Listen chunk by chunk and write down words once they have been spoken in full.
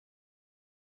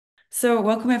So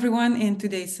welcome everyone in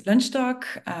today's lunch talk,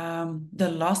 the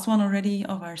last one already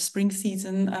of our spring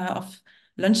season of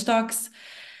lunch talks.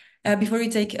 Before we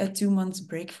take a 2 months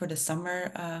break for the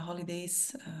summer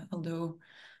holidays, although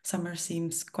summer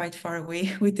seems quite far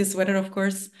away with this weather, of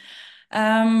course.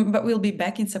 But we'll be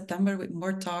back in September with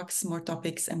more talks, more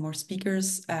topics, and more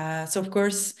speakers. So of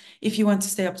course, if you want to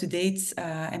stay up to date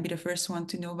and be the first one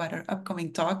to know about our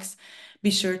upcoming talks, be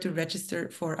sure to register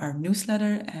for our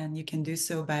newsletter, and you can do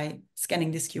so by scanning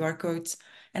this QR code.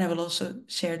 And I will also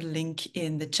share the link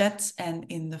in the chat and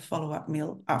in the follow-up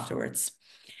mail afterwards.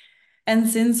 And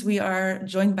since we are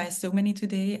joined by so many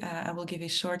today, I will give a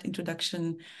short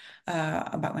introduction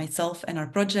about myself and our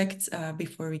project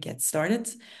before we get started.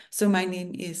 So my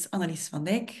name is Annelies van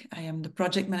Dijk. I am the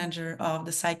project manager of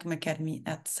the SciComm Academy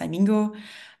at SciMingo,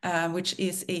 which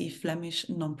is a Flemish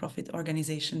nonprofit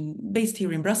organization based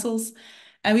here in Brussels.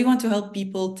 And we want to help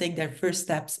people take their first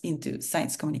steps into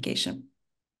science communication.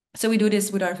 So we do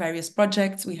this with our various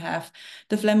projects. We have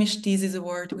the Flemish Thesis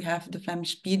Award, we have the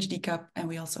Flemish PhD Cup, and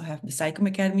we also have the SciComm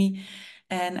Academy.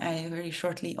 And I very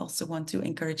shortly also want to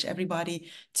encourage everybody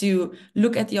to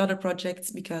look at the other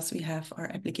projects because we have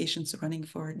our applications running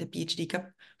for the PhD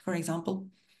Cup, for example.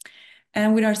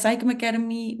 And with our SciComm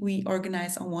Academy, we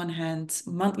organize on one hand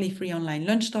monthly free online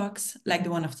lunch talks like the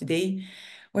one of today,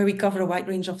 where we cover a wide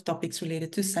range of topics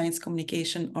related to science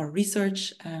communication or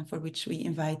research, for which we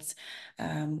invite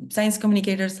science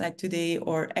communicators like today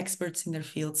or experts in their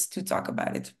fields to talk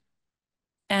about it.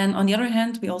 And on the other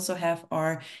hand, we also have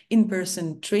our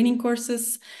in-person training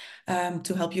courses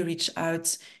to help you reach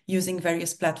out using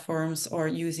various platforms or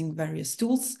using various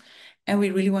tools. And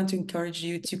we really want to encourage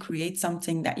you to create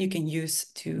something that you can use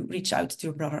to reach out to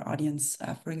a broader audience.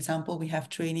 For example, we have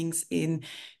trainings in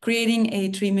creating a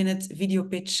 3-minute video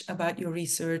pitch about your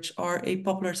research or a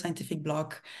popular scientific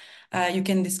blog. You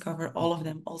can discover all of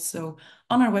them also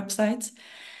on our website.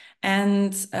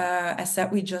 And as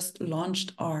said, we just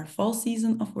launched our fall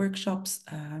season of workshops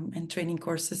and training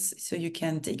courses. So you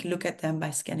can take a look at them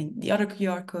by scanning the other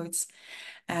QR codes,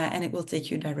 and it will take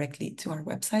you directly to our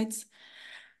websites.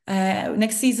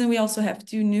 Next season, we also have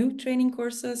 2 new training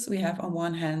courses. We have on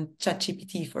one hand,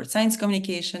 ChatGPT for science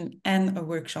communication and a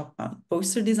workshop on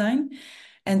poster design.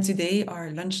 And today our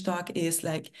lunch talk is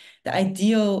like the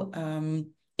ideal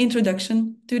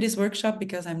introduction to this workshop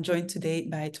because I'm joined today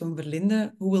by Toon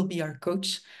Verlinden, who will be our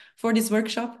coach for this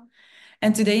workshop.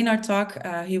 And today in our talk,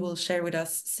 he will share with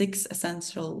us 6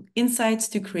 essential insights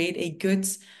to create a good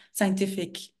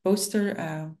scientific poster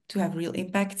to have real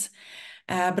impact.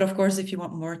 But of course, if you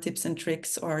want more tips and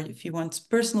tricks or if you want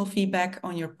personal feedback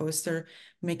on your poster,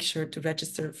 make sure to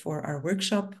register for our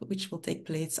workshop, which will take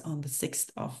place on the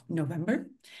 6th of November.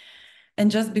 And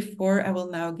just before, I will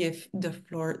now give the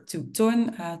floor to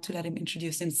Toon to let him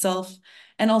introduce himself.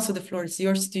 And also the floor is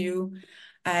yours to you.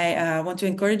 I want to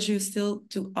encourage you still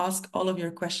to ask all of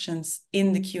your questions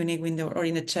in the Q&A window or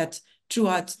in the chat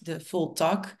throughout the full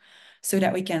talk so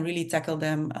that we can really tackle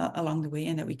them along the way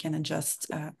and that we can adjust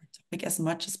our topic as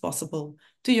much as possible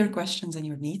to your questions and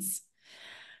your needs.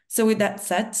 So with that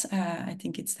said, I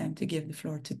think it's time to give the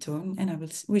floor to Toon, and I will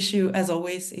wish you, as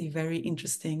always, a very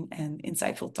interesting and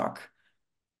insightful talk.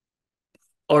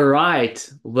 All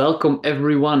right, welcome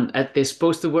everyone at this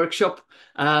poster workshop.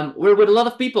 We're with a lot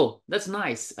of people, that's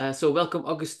nice. So welcome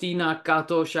Augustina,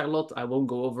 Kato, Charlotte, I won't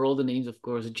go over all the names of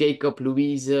course, Jacob,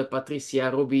 Louise,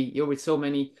 Patricia, Robbie, you're with so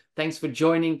many, thanks for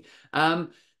joining.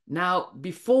 Now,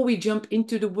 before we jump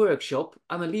into the workshop,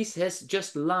 Annelies has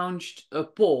just launched a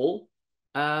poll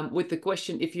with the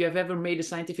question if you have ever made a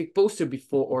scientific poster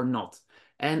before or not.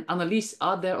 And Annelies,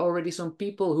 are there already some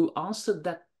people who answered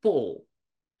that poll?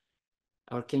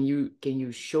 Or can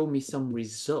you show me some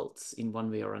results in one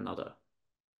way or another?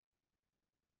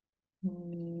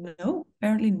 No,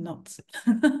 apparently not.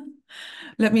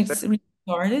 Let me just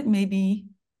restart it. Maybe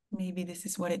this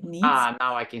is what it needs. Ah,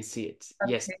 now I can see it.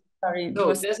 Yes. Okay, sorry.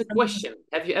 So there's a question.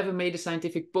 Have you ever made a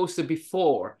scientific poster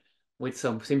before? With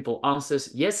some simple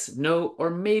answers, yes, no, or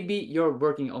maybe you're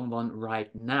working on one right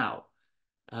now.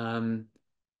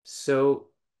 So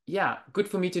yeah, good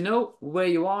for me to know where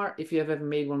you are, if you have ever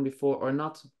made one before or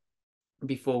not,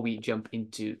 before we jump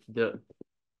into the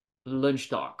lunch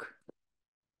talk.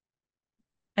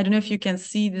 I don't know if you can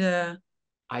see the...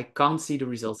 I can't see the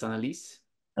results, Annelies.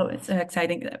 Oh, it's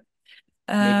exciting.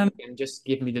 Maybe you can just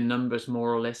give me the numbers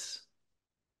more or less.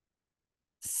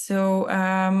 So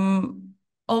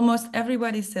almost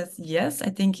everybody says yes. I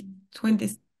think 20,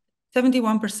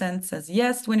 71% says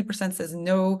yes, 20% says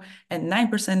no, and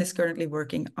 9% is currently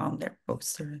working on their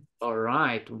poster. All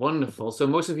right, wonderful. So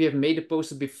most of you have made a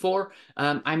poster before.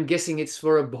 I'm guessing it's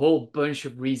for a whole bunch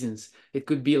of reasons. It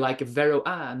could be like a very,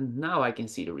 now I can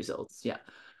see the results. Yeah.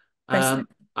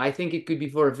 I think it could be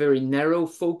for a very narrow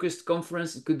focused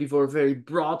conference. It could be for a very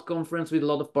broad conference with a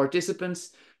lot of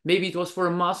participants. Maybe it was for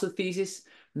a master thesis.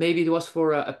 Maybe it was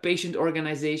for a patient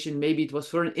organization. Maybe it was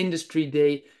for an industry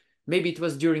day. Maybe it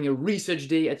was during a research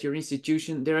day at your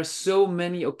institution. There are so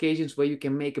many occasions where you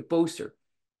can make a poster.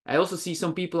 I also see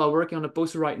some people are working on a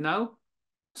poster right now.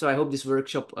 So I hope this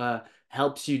workshop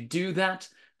helps you do that.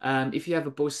 If you have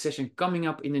a poster session coming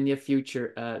up in the near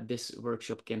future, this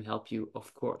workshop can help you,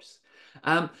 of course.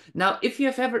 Now, if you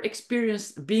have ever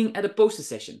experienced being at a poster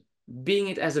session, being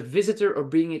it as a visitor or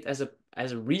being it as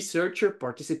a researcher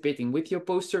participating with your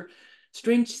poster,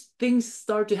 strange things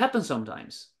start to happen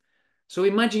sometimes. So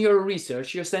imagine you're a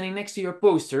researcher, you're standing next to your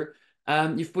poster,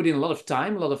 you've put in a lot of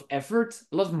time, a lot of effort,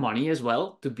 a lot of money as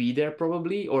well to be there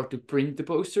probably, or to print the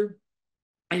poster.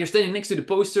 And you're standing next to the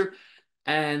poster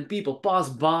and people pass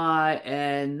by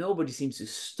and nobody seems to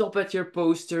stop at your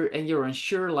poster and you're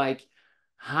unsure, like,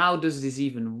 how does this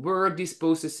even work, this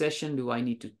poster session? Do I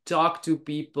need to talk to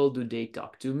people? Do they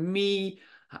talk to me?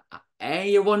 And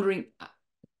you're wondering,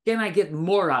 can I get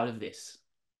more out of this?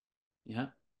 Yeah.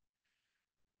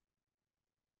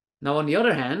 Now, on the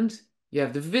other hand, you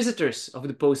have the visitors of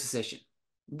the poster session.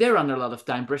 They're under a lot of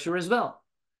time pressure as well.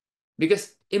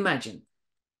 Because imagine,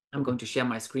 I'm going to share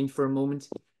my screen for a moment.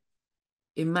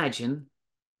 Imagine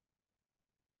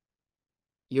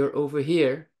you're over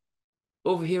here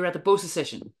at the poster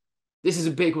session. This is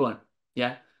a big one,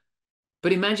 yeah?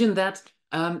 But imagine that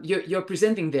you're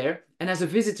presenting there, and as a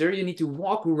visitor, you need to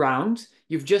walk around.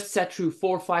 You've just sat through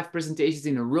 4 or 5 presentations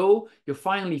in a row. You're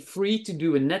finally free to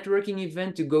do a networking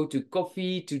event, to go to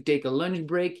coffee, to take a lunch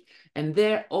break. And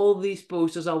there, all these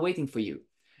posters are waiting for you.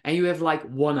 And you have like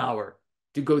 1 hour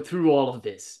to go through all of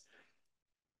this.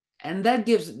 And that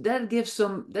gives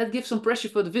some pressure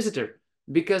for the visitor,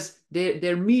 because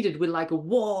they're meted with like a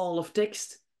wall of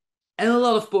text and a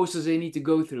lot of posters they need to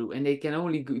go through, and they can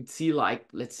only see like,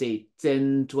 let's say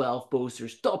 10, 12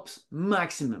 posters tops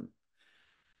maximum.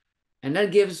 And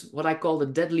that gives what I call the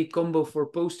deadly combo for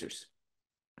posters.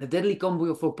 The deadly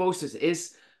combo for posters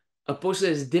is a poster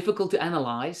that is difficult to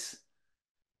analyze,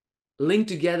 linked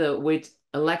together with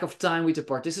a lack of time with the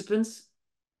participants.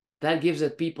 That gives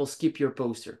that people skip your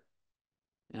poster.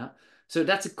 Yeah. So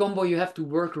that's a combo you have to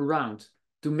work around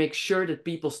to make sure that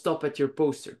people stop at your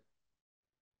poster.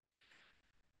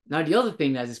 Now, the other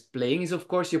thing that is playing is, of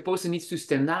course, your poster needs to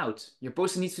stand out. Your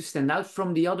poster needs to stand out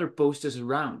from the other posters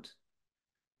around.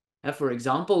 For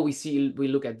example, we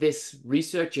look at this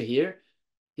researcher here.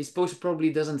 His poster probably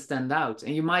doesn't stand out.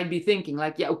 And you might be thinking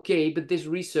like, yeah, okay, but this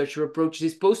researcher approached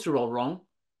this poster all wrong.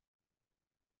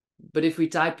 But if we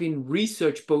type in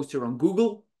research poster on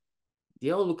Google, they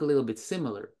all look a little bit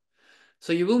similar.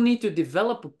 So you will need to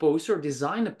develop a poster, or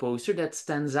design a poster that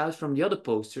stands out from the other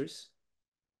posters.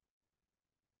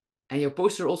 And your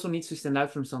poster also needs to stand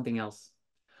out from something else.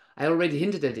 I already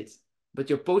hinted at it, but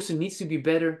your poster needs to be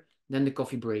better than the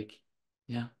coffee break.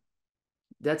 Yeah,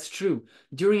 that's true.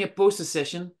 During a poster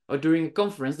session or during a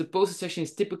conference, the poster session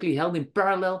is typically held in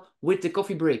parallel with the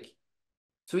coffee break.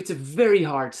 So it's a very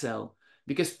hard sell,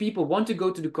 because people want to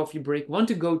go to the coffee break, want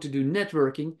to go to do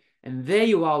networking, and there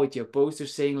you are with your poster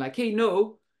saying like, hey,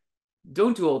 no,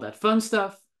 don't do all that fun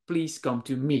stuff. Please come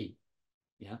to me.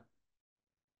 Yeah.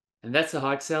 And that's a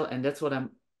hard sell, and that's what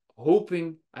I'm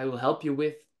hoping I will help you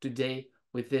with today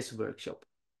with this workshop.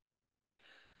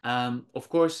 Of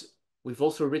course, we've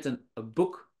also written a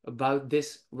book about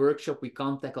this workshop. We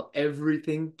can't tackle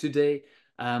everything today,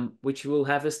 which will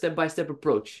have a step-by-step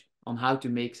approach on how to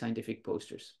make scientific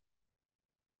posters.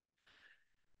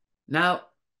 Now,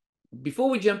 before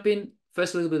we jump in,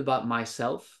 first a little bit about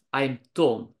myself. I am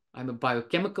Tom. I'm a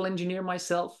biochemical engineer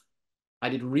myself. I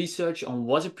did research on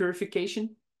water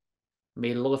purification,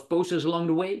 made a lot of posters along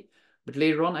the way, but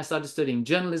later on I started studying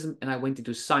journalism and I went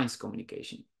into science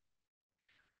communication.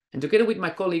 And together with my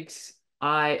colleagues,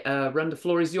 I run The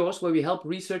Floor is Yours, where we help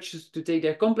researchers to take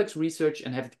their complex research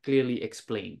and have it clearly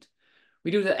explained.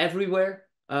 We do that everywhere.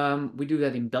 We do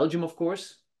that in Belgium, of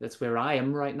course. That's where I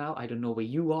am right now. I don't know where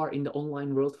you are in the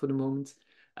online world for the moment.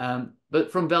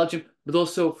 But from Belgium, but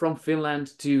also from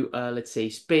Finland to, let's say,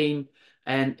 Spain,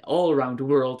 and all around the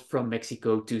world, from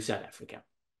Mexico to South Africa.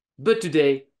 But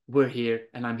today, we're here,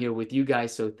 and I'm here with you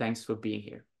guys, so thanks for being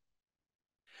here.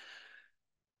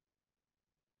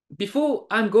 Before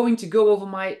I'm going to go over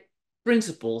my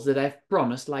principles that I've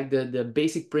promised, like the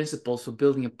basic principles for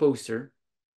building a poster,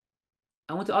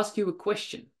 I want to ask you a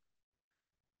question.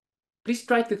 Please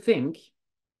try to think,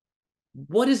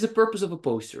 what is the purpose of a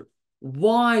poster?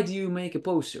 Why do you make a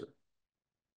poster?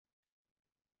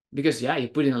 Because yeah, you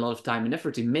put in a lot of time and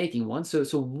effort in making one. So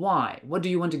why? What do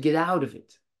you want to get out of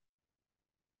it?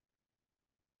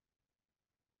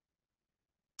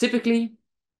 Typically,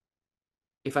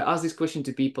 if I ask this question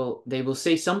to people, they will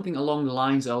say something along the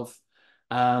lines of,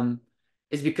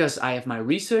 it's because I have my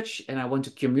research and I want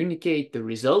to communicate the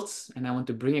results and I want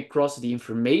to bring across the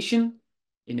information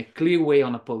in a clear way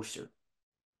on a poster.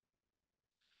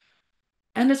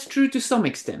 And that's true to some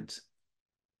extent.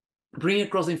 Bring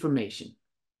across information.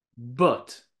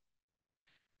 But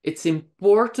it's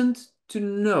important to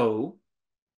know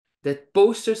that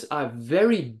posters are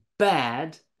very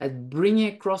bad at bringing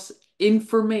across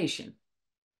information.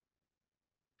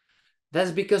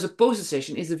 That's because a poster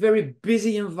session is a very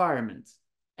busy environment.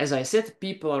 As I said,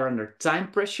 people are under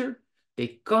time pressure.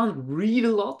 They can't read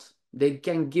a lot. They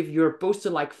can give your poster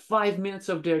like 5 minutes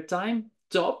of their time,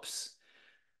 tops.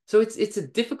 So it's a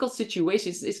difficult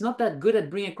situation. It's not that good at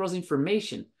bringing across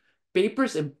information.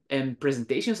 Papers and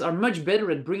presentations are much better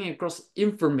at bringing across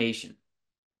information.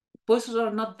 Posters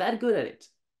are not that good at it.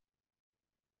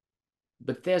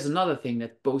 But there's another thing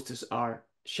that posters are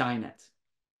shine at.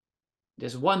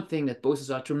 There's one thing that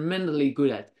posters are tremendously good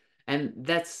at, and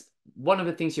that's one of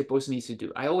the things your poster needs to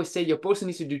do. I always say your poster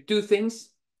needs to do two things,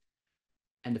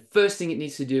 and the first thing it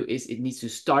needs to do is it needs to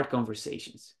start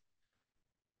conversations.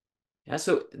 Yeah,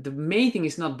 so the main thing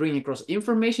is not bringing across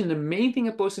information. The main thing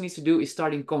a poster needs to do is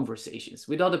starting conversations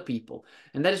with other people,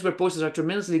 and that is where posters are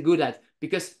tremendously good at,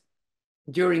 because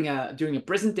during a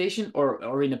presentation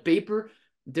or in a paper,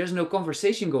 there's no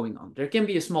conversation going on. There can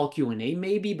be a small Q&A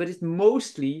maybe, but it's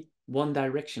mostly one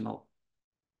directional,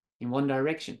 in one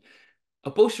direction.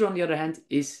 A poster, on the other hand,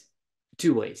 is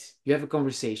two ways. You have a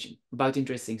conversation about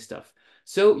interesting stuff.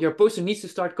 So your poster needs to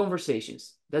start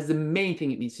conversations. That's the main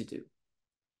thing it needs to do.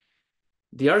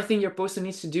 The other thing your poster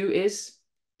needs to do is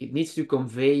it needs to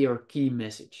convey your key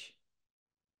message.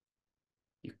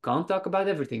 You can't talk about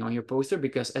everything on your poster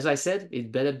because, as I said, it's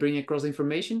better at bringing across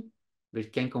information, but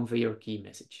it can convey your key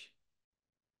message.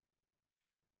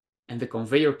 And the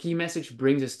convey your key message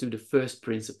brings us to the first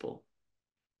principle.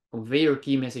 Convey your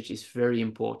key message is very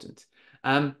important.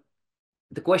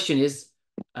 The question is,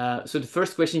 so the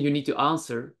first question you need to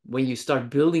answer when you start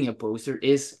building a poster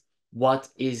is, what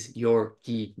is your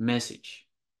key message?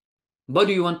 What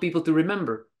do you want people to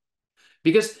remember?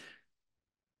 Because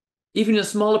even in a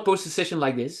smaller poster session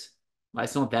like this, well,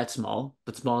 it's not that small,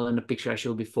 but smaller than the picture I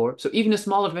showed before. So even a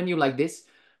smaller venue like this,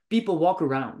 people walk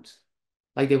around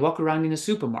like they walk around in a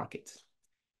supermarket.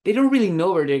 They don't really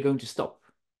know where they're going to stop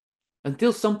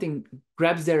until something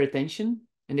grabs their attention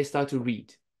and they start to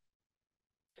read.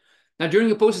 Now,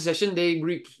 during a poster session,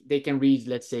 they can read,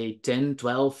 let's say, 10,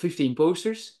 12, 15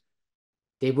 posters.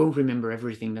 They won't remember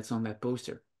everything that's on that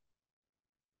poster.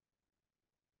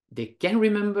 They can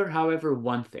remember, however,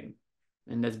 one thing.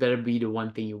 And that's better be the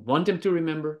one thing you want them to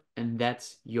remember, and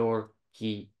that's your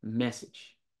key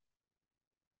message.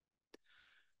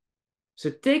 So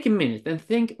take a minute and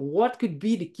think, what could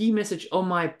be the key message on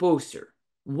my poster?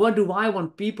 What do I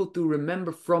want people to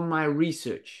remember from my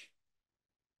research?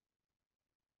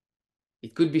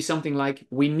 It could be something like,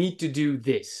 we need to do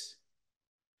this.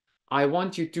 I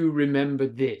want you to remember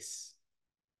this.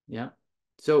 Yeah.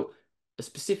 So a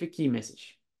specific key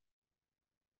message.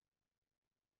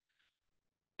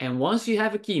 And once you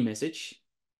have a key message,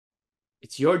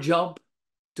 it's your job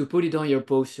to put it on your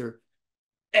poster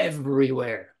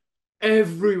everywhere.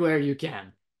 Everywhere you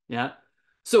can. Yeah.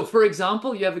 So for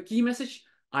example, you have a key message.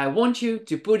 I want you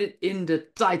to put it in the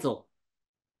title.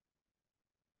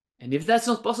 And if that's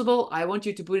not possible, I want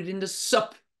you to put it in the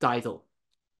subtitle.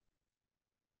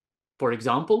 For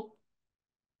example,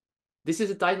 this is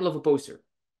the title of a poster.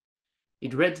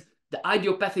 It read The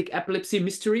Idiopathic Epilepsy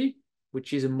Mystery,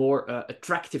 which is a more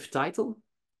attractive title.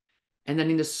 And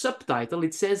then in the subtitle,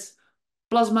 it says,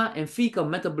 Plasma and fecal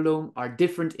metabolome are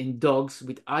different in dogs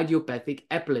with idiopathic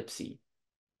epilepsy.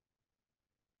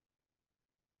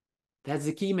 That's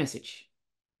the key message.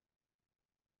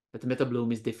 That the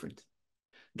metabolome is different.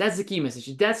 That's the key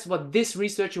message. That's what this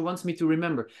researcher wants me to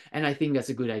remember. And I think that's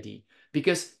a good idea.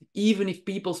 Because even if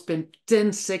people spend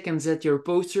 10 seconds at your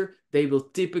poster, they will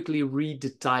typically read the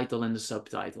title and the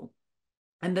subtitle.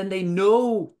 And then they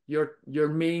know your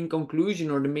main conclusion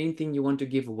or the main thing you want to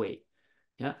give away.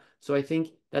 Yeah. So I think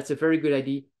that's a very good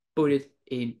idea. Put it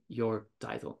in your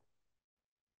title.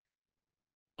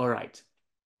 All right.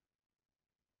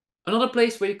 Another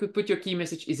place where you could put your key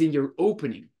message is in your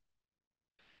opening.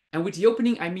 And with the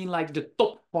opening, I mean like the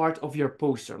top part of your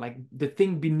poster, like the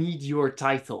thing beneath your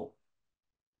title.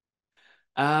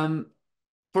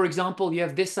 For example, you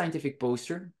have this scientific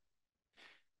poster.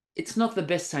 It's not the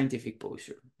best scientific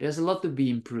poster. There's a lot to be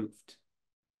improved.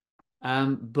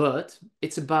 But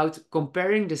it's about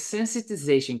comparing the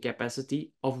sensitization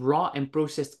capacity of raw and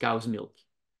processed cow's milk.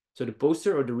 So the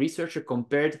poster or the researcher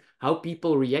compared how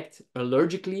people react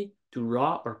allergically to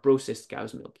raw or processed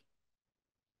cow's milk.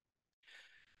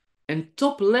 And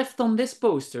top left on this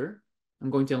poster, I'm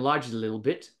going to enlarge it a little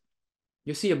bit,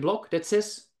 you see a block that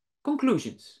says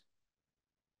conclusions.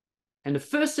 And the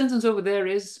first sentence over there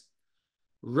is,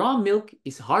 raw milk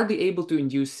is hardly able to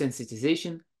induce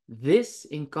sensitization, this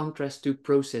in contrast to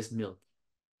processed milk.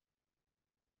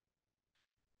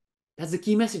 That's the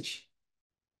key message.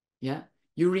 Yeah,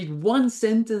 you read one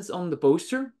sentence on the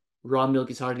poster, raw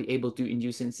milk is hardly able to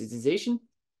induce sensitization,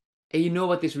 and you know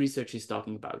what this research is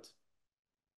talking about.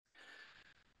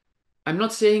 I'm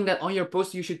not saying that on your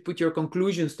poster you should put your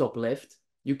conclusions top left.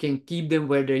 You can keep them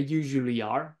where they usually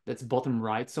are. That's bottom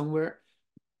right somewhere.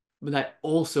 But I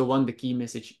also want the key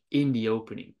message in the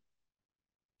opening.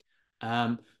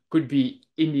 Could be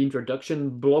in the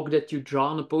introduction block that you draw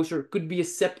on a poster. Could be a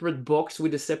separate box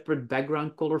with a separate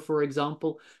background color, for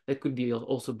example. That could be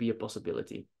also be a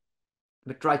possibility.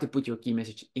 But try to put your key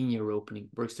message in your opening.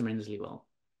 Works tremendously well.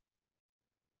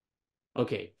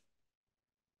 Okay.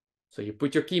 So you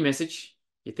put your key message.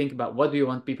 You think about what do you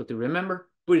want people to remember.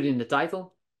 Put it in the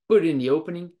title. Put it in the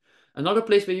opening. Another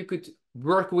place where you could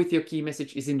work with your key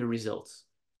message is in the results.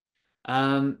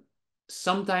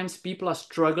 Sometimes people are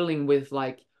struggling with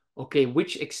like, okay,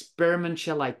 which experiment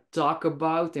shall I talk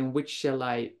about and which shall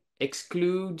I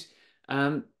exclude?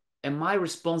 And my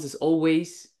response is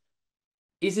always,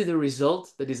 is it a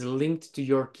result that is linked to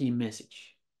your key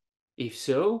message? If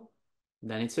so,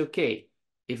 then it's okay.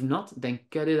 If not, then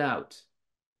cut it out.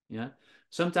 Yeah.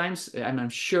 Sometimes, and I'm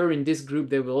sure in this group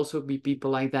there will also be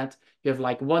people like that. You have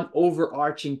like one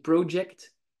overarching project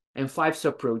and 5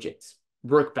 sub-projects,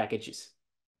 work packages.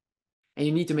 And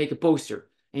you need to make a poster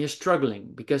and you're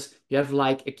struggling because you have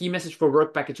like a key message for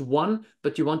work package 1,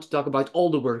 but you want to talk about all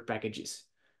the work packages.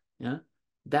 Yeah,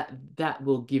 that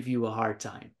will give you a hard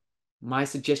time. My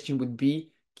suggestion would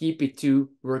be keep it to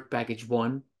work package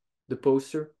 1, the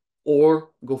poster, or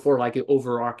go for like an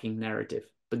overarching narrative.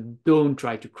 But don't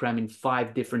try to cram in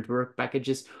 5 different work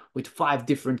packages with 5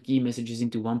 different key messages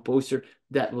into one poster.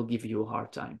 That will give you a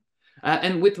hard time.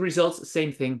 And with results,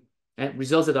 same thing.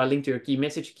 Results that are linked to your key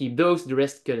message, keep those, the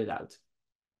rest cut it out.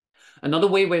 Another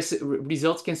way where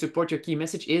results can support your key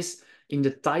message is in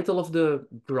the title of the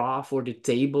graph or the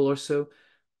table or so,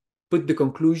 put the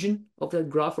conclusion of that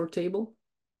graph or table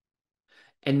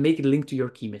and make it link to your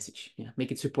key message. Yeah,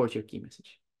 make it support your key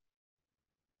message.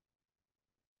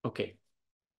 Okay.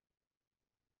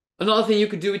 Another thing you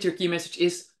could do with your key message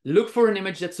is look for an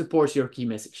image that supports your key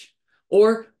message,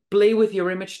 or play with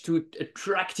your image to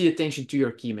attract the attention to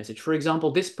your key message. For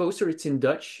example, this poster, it's in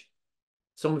Dutch.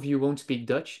 Some of you won't speak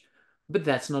Dutch, but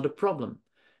that's not a problem.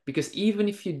 Because even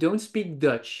if you don't speak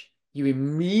Dutch, you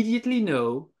immediately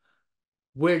know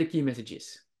where the key message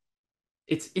is.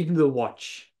 It's in the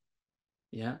watch.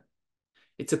 Yeah.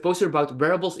 It's a poster about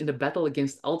wearables in the battle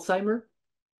against Alzheimer.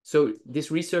 So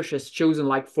this research has chosen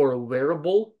like for a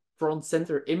wearable front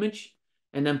center image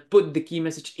and then put the key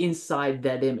message inside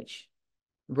that image.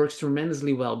 It works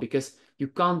tremendously well because you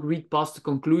can't read past the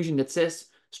conclusion that says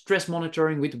stress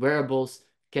monitoring with wearables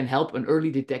can help an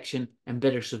early detection and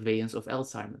better surveillance of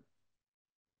Alzheimer.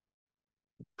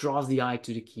 It draws the eye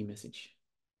to the key message.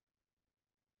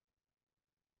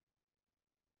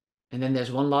 And then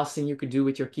there's one last thing you could do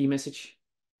with your key message,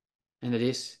 and that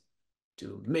is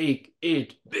to make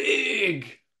it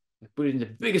big. I put it in the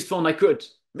biggest font I could.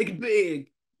 Make it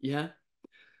big. Yeah.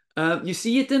 You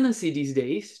see a tendency these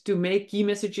days to make key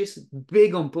messages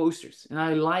big on posters, and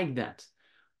I like that.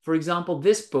 For example,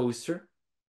 this poster,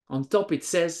 on top it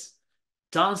says,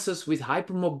 dancers with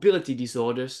hypermobility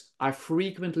disorders are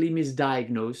frequently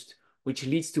misdiagnosed, which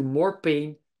leads to more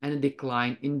pain and a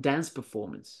decline in dance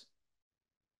performance.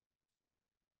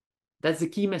 That's the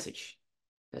key message.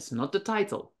 That's not the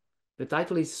title. The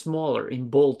title is smaller in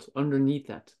bold underneath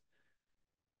that.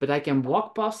 But I can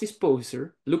walk past this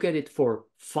poster, look at it for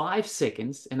 5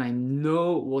 seconds, and I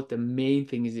know what the main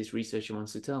thing is this researcher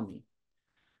wants to tell me.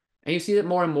 And you see that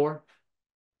more and more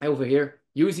over here,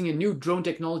 using a new drone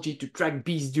technology to track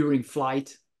bees during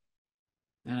flight.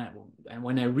 And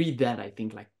when I read that, I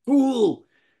think like, cool,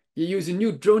 you use a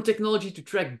new drone technology to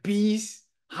track bees.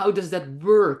 How does that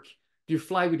work? Do you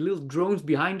fly with little drones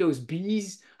behind those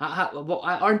bees?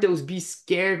 Aren't those bees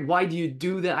scared? Why do you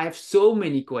do that? I have so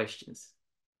many questions.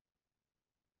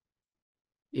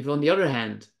 If on the other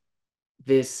hand,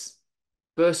 this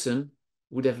person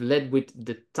would have led with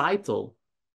the title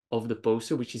of the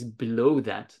poster, which is below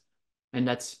that, and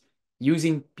that's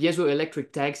using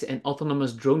piezoelectric tags and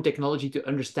autonomous drone technology to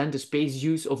understand the space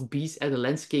use of bees at a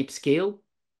landscape scale.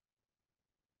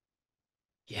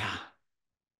 Yeah,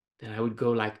 then I would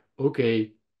go like,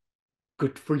 okay,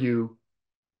 good for you.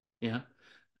 Yeah.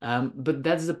 But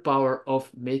that's the power of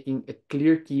making a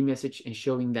clear key message and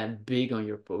showing that big on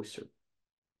your poster.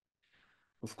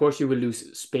 Of course, you will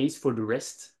lose space for the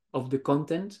rest of the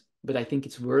content, but I think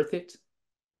it's worth it.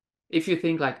 If you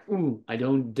think like, ooh, I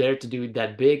don't dare to do it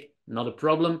that big, not a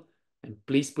problem. And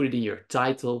please put it in your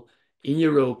title, in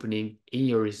your opening, in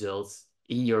your results,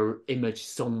 in your image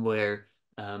somewhere.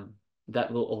 That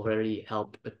will already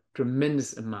help a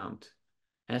tremendous amount.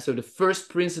 And so the first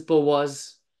principle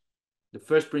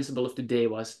of today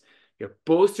was your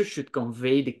poster should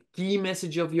convey the key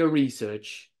message of your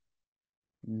research,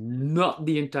 not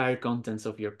the entire contents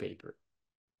of your paper.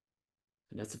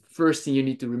 And that's the first thing you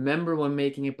need to remember when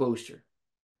making a poster.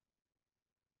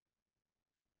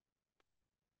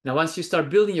 Now, once you start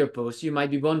building your poster, you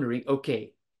might be wondering,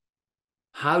 okay,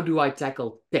 how do I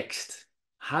tackle text?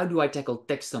 How do I tackle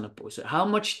text on a poster? How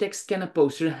much text can a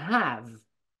poster have?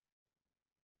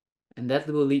 And that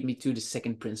will lead me to the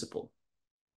second principle,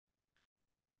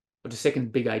 or the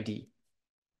second big idea.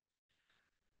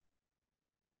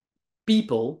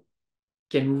 People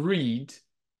can read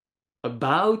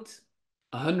about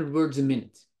 100 words a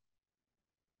minute.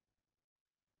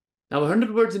 Now,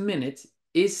 100 words a minute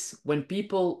is when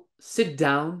people sit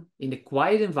down in a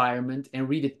quiet environment and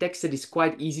read a text that is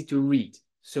quite easy to read.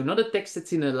 So not a text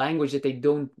that's in a language that they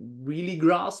don't really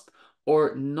grasp,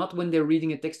 or not when they're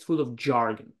reading a text full of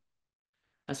jargon.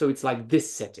 And so it's like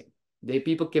this setting.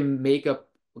 People can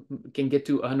get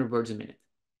to 100 words a minute.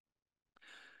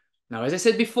 Now, as I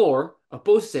said before, a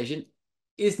poster session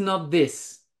is not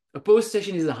this. A poster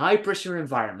session is a high pressure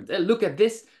environment. Look at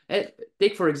this.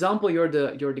 Take for example, you're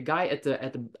the guy at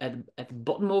the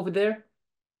bottom over there.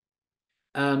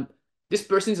 This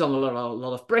person is on a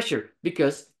lot of pressure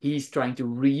because he's trying to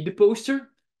read the poster.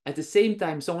 At the same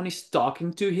time, someone is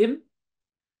talking to him.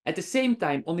 At the same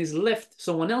time, on his left,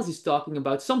 someone else is talking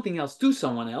about something else to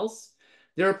someone else.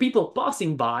 There are people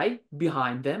passing by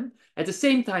behind them. At the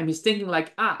same time, he's thinking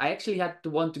like, I actually had to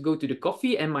want to go to the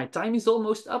coffee and my time is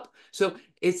almost up. So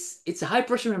it's a high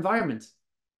pressure environment.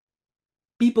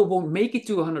 People won't make it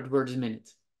to 100 words a minute.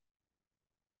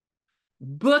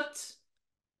 But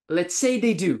let's say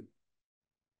they do.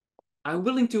 I'm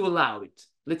willing to allow it.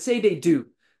 Let's say they do.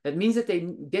 That means that they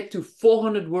get to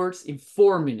 400 words in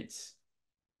 4 minutes.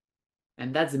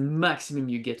 And that's the maximum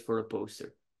you get for a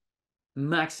poster.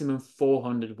 Maximum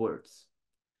 400 words.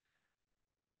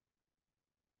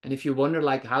 And if you wonder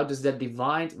like, how does that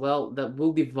divide? Well, that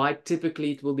will divide,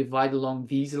 typically it will divide along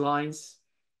these lines.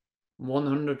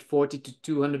 140 to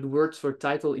 200 words for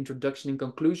title, introduction, and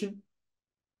conclusion.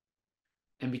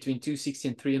 And between 260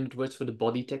 and 300 words for the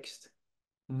body text,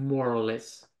 more or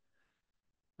less.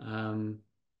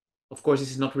 Of course,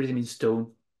 this is not written in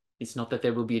stone. It's not that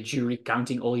there will be a jury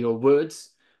counting all your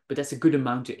words, but that's a good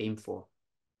amount to aim for.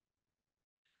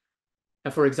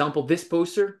 And for example, this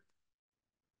poster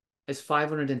has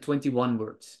 521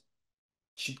 words.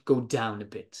 It should go down a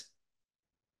bit.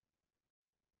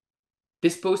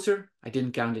 This poster, I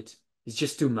didn't count it. It's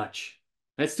just too much.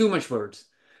 That's too much words.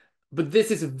 But this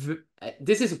is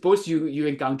a poster you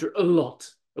encounter a lot.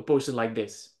 A poster like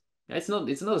this. It's not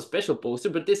a special poster,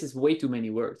 but this is way too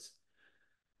many words.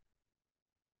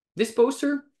 This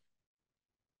poster,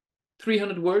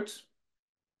 300 words.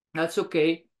 That's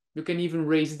okay. You can even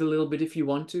raise it a little bit if you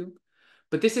want to.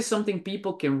 But this is something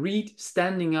people can read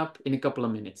standing up in a couple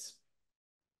of minutes.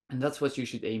 And that's what you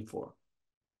should aim for.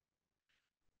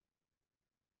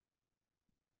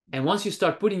 And once you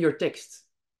start putting your text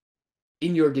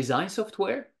in your design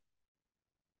software,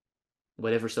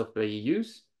 whatever software you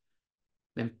use,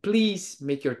 then please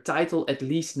make your title at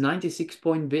least 96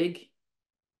 point big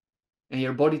and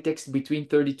your body text between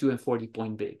 32 and 40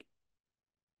 point big.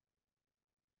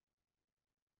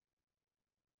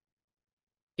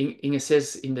 Inge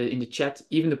says in the chat,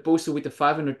 even the poster with the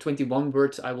 521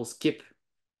 words I will skip.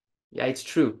 Yeah, it's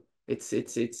true.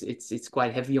 It's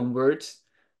quite heavy on words.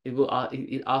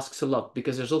 It asks a lot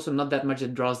because there's also not that much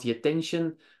that draws the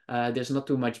attention. There's not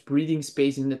too much breathing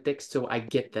space in the text, so I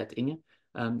get that, Inge,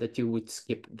 that you would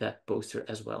skip that poster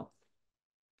as well.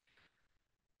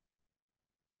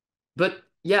 But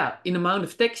yeah, in amount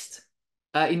of text,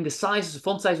 in the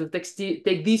font size of text,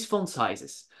 take these font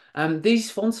sizes. These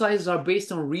font sizes are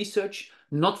based on research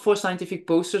not for scientific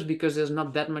posters because there's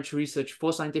not that much research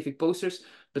for scientific posters,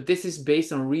 but this is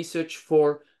based on research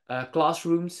for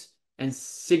classrooms and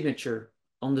signature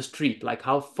on the street, like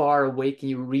how far away can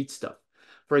you read stuff.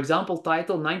 For example,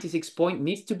 title 96 point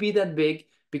needs to be that big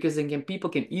because then people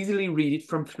can easily read it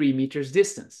from 3 meters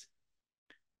distance.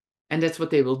 And that's what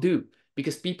they will do,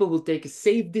 because people will take a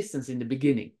safe distance in the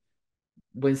beginning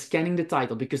when scanning the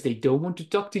title because they don't want to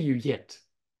talk to you yet.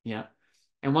 Yeah.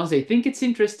 And once they think it's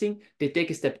interesting, they take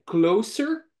a step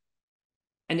closer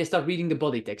and they start reading the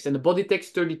body text. And the body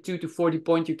text, 32 to 40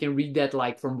 point, you can read that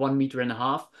like from 1.5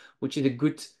 meters, which is a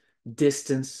good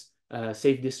distance,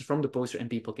 safe distance from the poster, and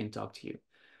people can talk to you.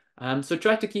 So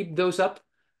try to keep those up.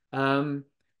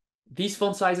 These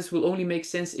font sizes will only make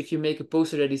sense if you make a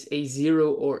poster that is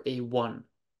A0 or A1,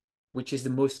 which is the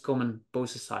most common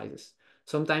poster sizes.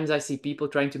 Sometimes I see people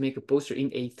trying to make a poster in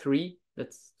A3.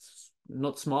 That's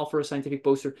not small for a scientific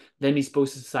poster. Then these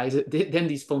poster sizes, then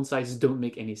these font sizes don't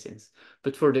make any sense.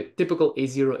 But for the typical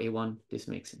A0, A1, this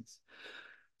makes sense.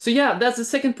 So yeah, that's the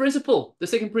second principle. The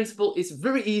second principle is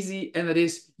very easy, and that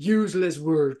is useless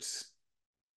words.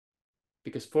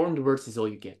 Because formed words is all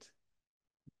you get.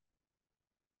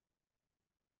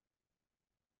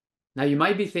 Now you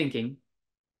might be thinking,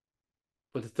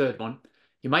 for the third one,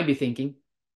 you might be thinking,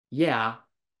 yeah,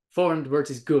 formed words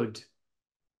is good,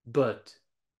 but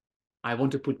I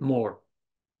want to put more.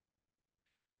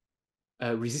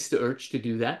 Resist the urge to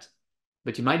do that.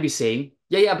 But you might be saying,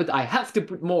 yeah, but I have to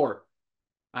put more.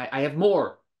 I have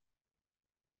more.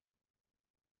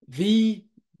 The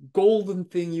golden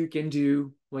thing you can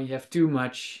do when you have too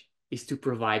much is to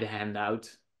provide a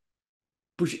handout.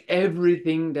 Push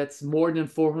everything that's more than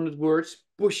 400 words,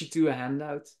 push it to a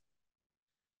handout.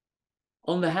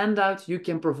 On the handout, you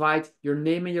can provide your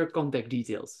name and your contact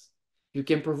details. You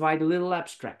can provide a little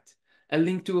abstract, a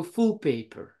link to a full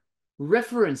paper,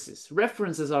 references.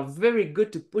 References are very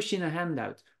good to push in a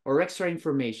handout or extra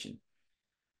information.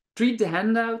 Treat the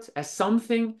handout as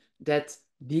something that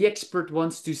the expert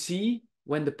wants to see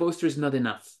when the poster is not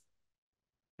enough.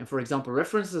 And for example,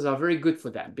 references are very good for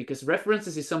that, because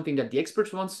references is something that the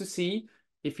expert wants to see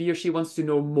if he or she wants to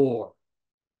know more.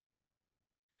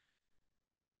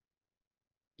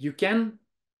 You can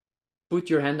put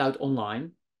your handout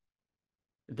online.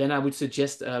 Then I would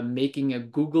suggest making a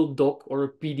Google Doc or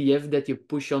a PDF that you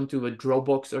push onto a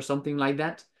Dropbox or something like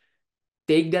that.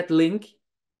 Take that link,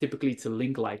 typically it's a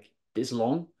link like this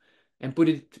long, and put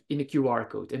it in a QR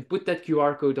code, and put that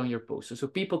QR code on your poster so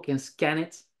people can scan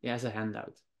it as a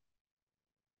handout.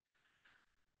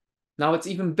 Now it's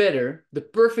even better. The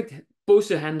perfect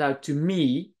poster handout to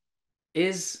me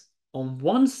is on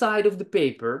one side of the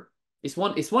paper, is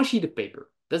one sheet of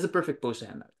paper. That's the perfect poster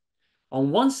handout.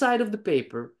 On one side of the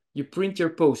paper, you print your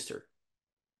poster.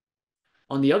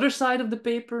 On the other side of the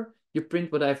paper, you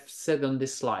print what I've said on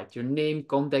this slide. Your name,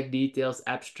 contact details,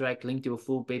 abstract, link to a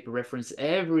full paper reference,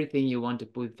 everything you want to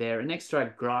put there, an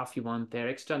extra graph you want there,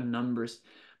 extra numbers,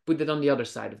 put that on the other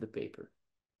side of the paper.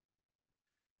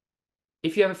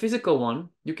 If you have a physical one,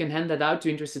 you can hand that out to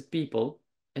interested people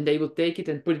and they will take it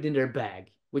and put it in their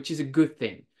bag, which is a good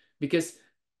thing. Because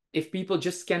if people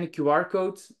just scan a QR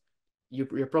code, you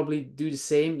probably do the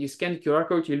same. You scan the QR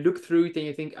code, you look through it and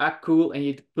you think, ah, cool, and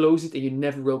you close it and you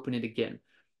never open it again.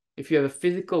 If you have a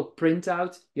physical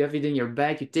printout, you have it in your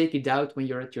bag, you take it out when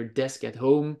you're at your desk at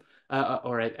home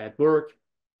or at work.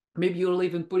 Maybe you'll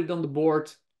even put it on the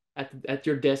board at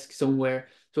your desk somewhere.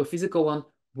 So a physical one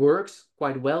works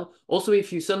quite well. Also,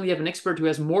 if you suddenly have an expert who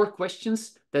has more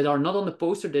questions that are not on the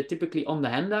poster, they're typically on the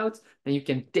handout, then you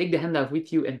can take the handout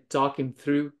with you and talk him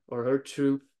through or her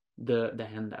through the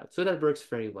handout. So that works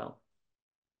very well.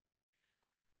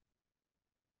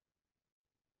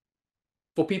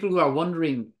 For people who are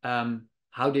wondering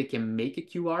how they can make a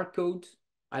QR code,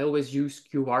 I always use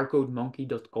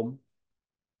qrcodemonkey.com.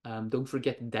 Don't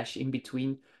forget the dash in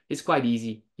between. It's quite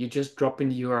easy. You just drop in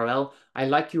the URL. I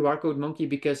like QR Code Monkey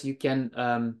because you can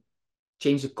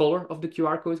change the color of the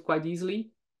QR code quite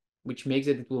easily, which makes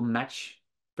it will match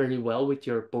very well with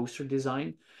your poster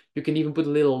design. You can even put a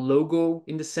little logo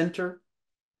in the center.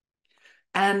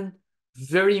 And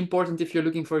very important if you're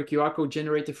looking for a QR code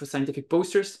generator for scientific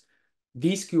posters,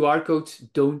 these QR codes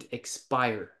don't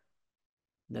expire.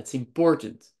 That's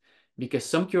important because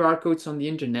some QR codes on the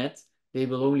internet, they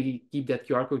will only keep that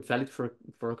QR code valid for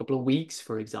a couple of weeks,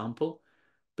 for example.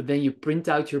 But then you print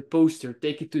out your poster,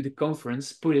 take it to the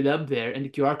conference, put it up there, and the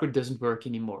QR code doesn't work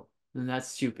anymore. And that's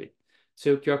stupid.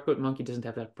 So QR Code Monkey doesn't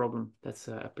have that problem. That's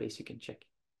a place you can check.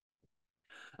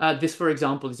 This, for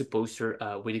example, is a poster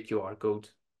with a QR code.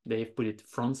 They've put it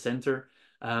front center.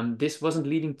 This wasn't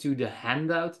leading to the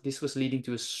handout. This was leading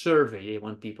to a survey they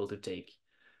want people to take.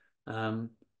 And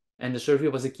the survey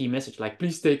was a key message, like,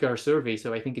 please take our survey.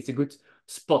 So I think it's a good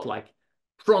spot, like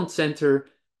front center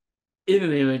in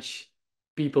an image,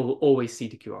 people will always see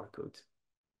the QR code.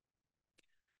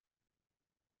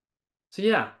 So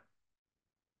yeah,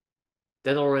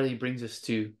 that already brings us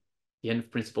to the end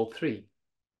of principle 3.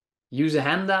 Use a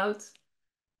handout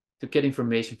to get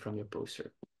information from your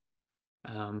poster,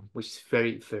 which is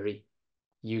very, very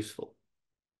useful.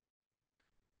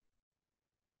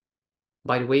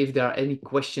 By the way, if there are any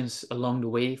questions along the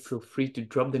way, feel free to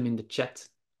drop them in the chat.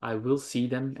 I will see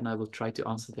them and I will try to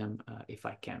answer them if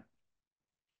I can.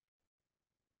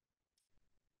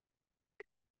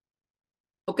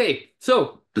 Okay,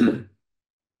 so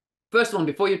first one,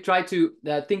 before you try to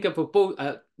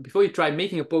before you try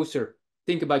making a poster,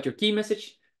 think about your key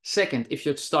message. Second, if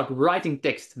you start writing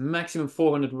text, maximum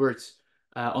 400 words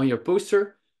on your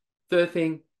poster. Third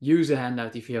thing, use a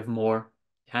handout if you have more.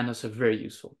 Handouts are very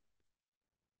useful.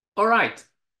 All right.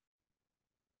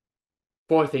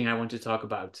 Fourth thing I want to talk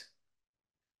about,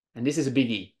 and this is a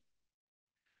biggie.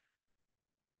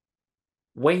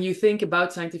 When you think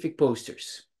about scientific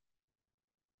posters,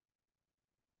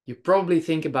 you probably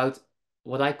think about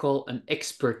what I call an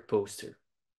expert poster.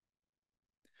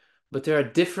 But there are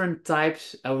different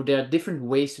types, or there are different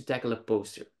ways to tackle a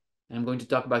poster. And I'm going to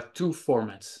talk about 2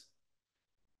 formats.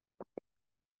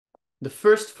 The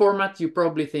first format you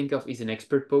probably think of is an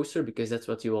expert poster, because that's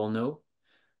what you all know.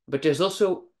 But there's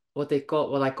also what I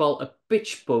call a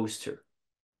pitch poster.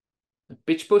 A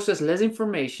pitch poster has less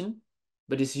information,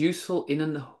 but is useful in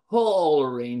a whole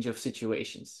range of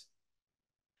situations.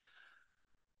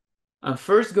 I'm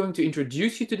first going to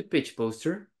introduce you to the pitch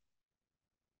poster.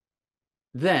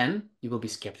 Then you will be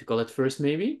skeptical at first,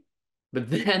 maybe, but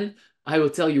then I will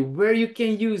tell you where you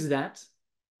can use that.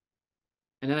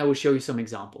 And then I will show you some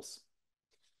examples.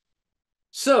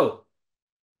 So,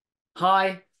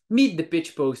 hi, meet the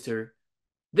pitch poster.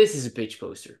 This is a pitch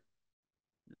poster.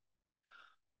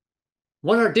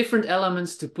 What are different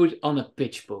elements to put on a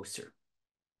pitch poster?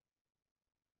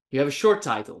 You have a short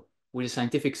title with a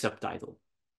scientific subtitle.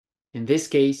 In this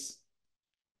case,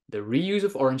 the reuse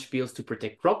of orange peels to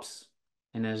protect crops,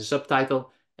 and as a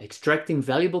subtitle, extracting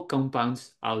valuable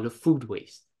compounds out of food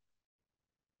waste.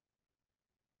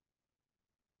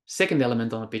 Second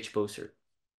element on a pitch poster,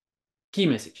 key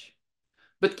message.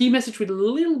 But key message with a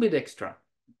little bit extra.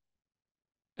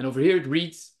 And over here it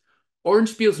reads,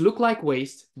 orange peels look like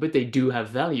waste, but they do have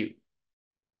value.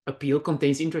 A peel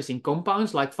contains interesting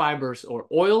compounds like fibers or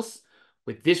oils.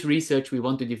 With this research, we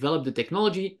want to develop the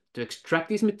technology to extract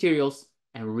these materials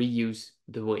and reuse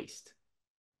the waste.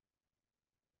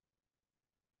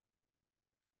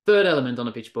 Third element on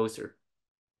a pitch poster,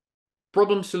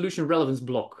 problem solution relevance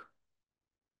block.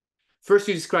 First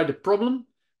you describe the problem,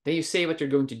 then you say what you're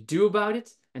going to do about it,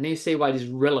 and then you say why it is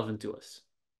relevant to us,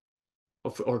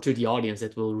 or to the audience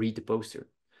that will read the poster.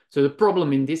 So the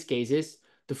problem in this case is,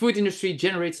 the food industry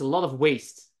generates a lot of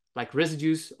waste, like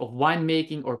residues of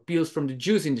winemaking or peels from the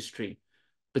juice industry.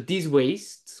 But these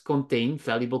wastes contain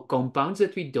valuable compounds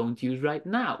that we don't use right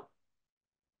now.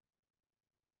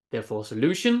 Therefore,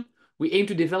 solution, we aim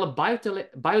to develop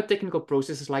biotechnical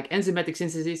processes like enzymatic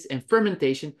synthesis and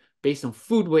fermentation based on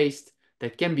food waste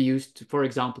that can be used, to, for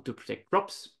example, to protect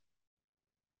crops.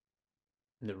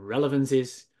 And the relevance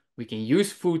is, we can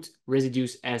use food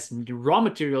residues as raw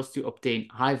materials to obtain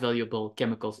high valuable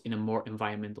chemicals in a more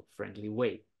environmental friendly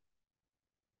way.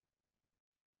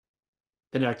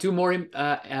 Then there are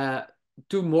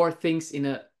two more things in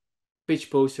a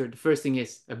pitch poster. The first thing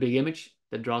is a big image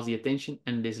that draws the attention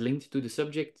and is linked to the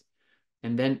subject.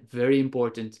 And then, very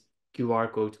important,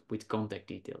 QR code with contact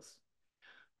details.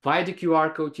 Via the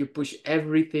QR code, you push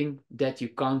everything that you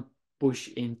can't push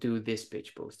into this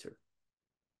pitch poster.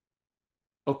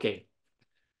 Okay.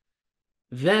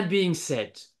 That being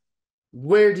said,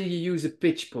 where do you use a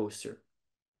pitch poster?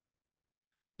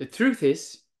 The truth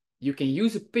is, you can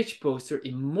use a pitch poster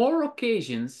in more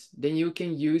occasions than you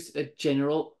can use a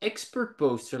general expert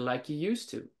poster like you used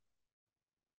to.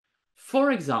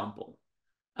 For example,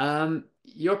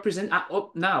 you're presenting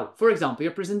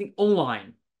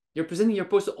online. You're presenting your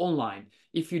poster online.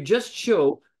 If you just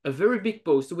show a very big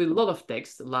poster with a lot of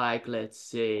text, like let's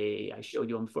say I showed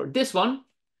you one before, this one,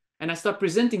 and I start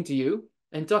presenting to you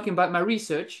and talking about my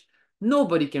research,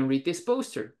 nobody can read this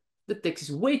poster. The text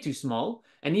is way too small,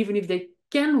 and even if they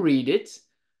can read it,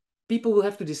 people will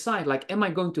have to decide, like, am I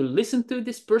going to listen to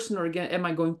this person, or again, am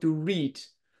I going to read?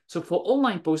 So for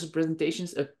online poster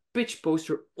presentations, a pitch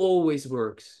poster always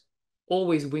works,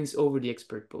 always wins over the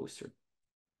expert poster.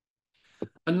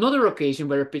 Another occasion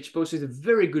where a pitch poster is a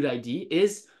very good idea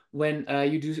is when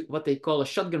you do what they call a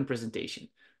shotgun presentation.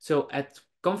 So at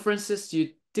conferences,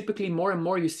 you typically more and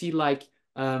more you see like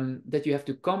that you have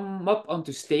to come up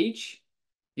onto stage.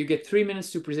 You get 3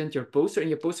 minutes to present your poster, and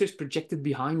your poster is projected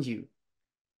behind you.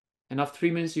 And after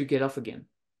 3 minutes, you get off again.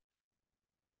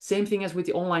 Same thing as with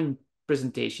the online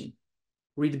presentation.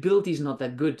 Readability is not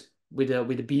that good with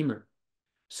a beamer.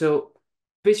 So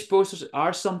pitch posters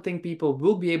are something people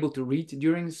will be able to read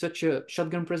during such a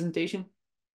shotgun presentation.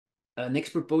 An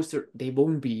expert poster, they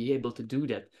won't be able to do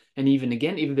that. And even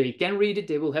again, if they can read it,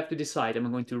 they will have to decide, am I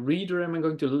going to read or am I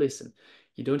going to listen?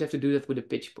 You don't have to do that with a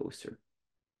pitch poster.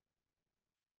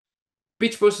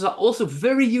 Pitch posters are also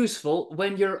very useful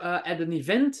when you're at an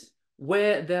event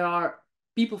where there are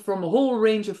people from a whole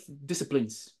range of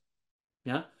disciplines.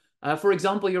 Yeah. For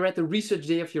example, you're at the research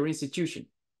day of your institution.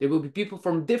 There will be people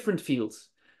from different fields.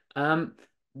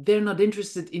 They're not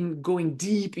interested in going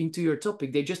deep into your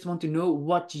topic. They just want to know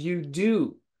what you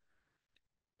do.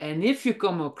 And if you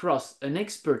come across an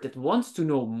expert that wants to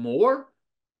know more,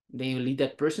 then you lead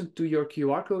that person to your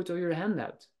QR code or your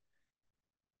handout.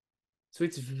 So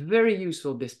it's very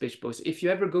useful, this pitch poster. If you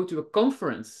ever go to a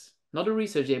conference, not a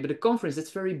research day, but a conference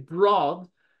that's very broad,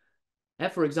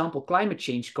 for example, climate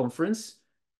change conference.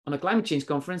 On a climate change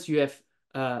conference, you have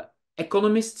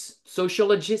economists,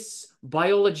 sociologists,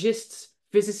 biologists,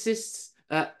 physicists.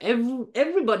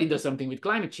 Everybody does something with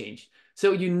climate change.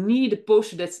 So you need a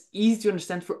poster that's easy to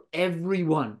understand for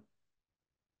everyone.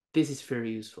 This is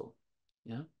very useful.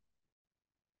 Yeah.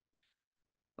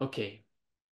 Okay.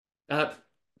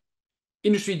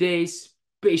 Industry days,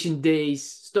 patient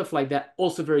days, stuff like that,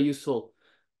 also very useful.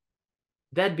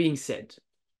 That being said,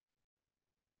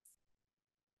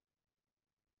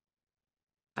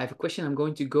 I have a question. I'm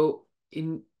going to go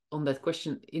in on that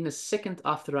question in a second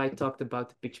after I talked about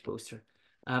the pitch poster.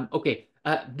 Okay,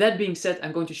 that being said,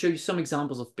 I'm going to show you some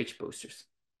examples of pitch posters.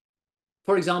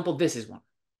 For example, this is one.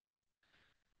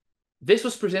 This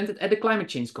was presented at the climate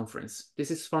change conference. This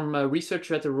is from a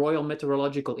researcher at the Royal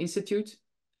Meteorological Institute.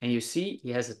 And you see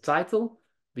he has a title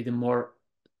with a more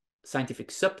scientific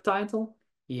subtitle.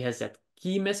 He has that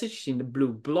key message in the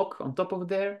blue block on top of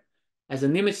there. As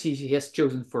an image, he has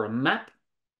chosen for a map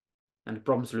and the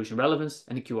problem solution relevance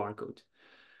and the QR code.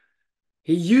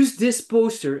 He used this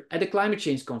poster at the climate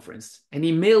change conference and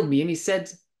he mailed me and he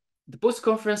said the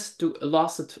conference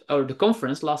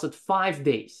lasted 5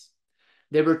 days.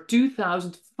 There were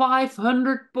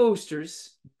 2,500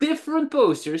 posters, different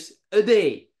posters a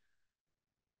day.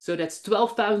 So that's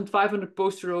 12,500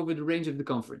 posters over the range of the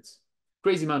conference.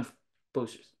 Crazy amount of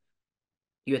posters.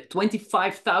 You had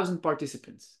 25,000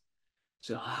 participants.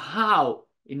 So how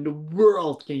in the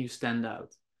world can you stand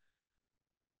out?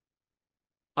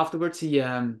 Afterwards, he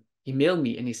mailed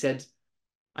me and he said,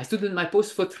 I stood in my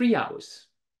post for 3 hours.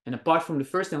 And apart from the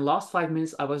first and last 5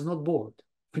 minutes, I was not bored,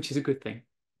 which is a good thing.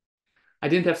 I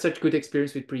didn't have such good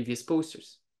experience with previous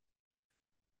posters.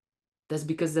 That's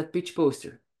because that pitch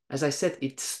poster, as I said,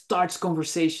 it starts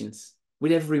conversations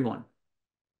with everyone.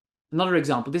 Another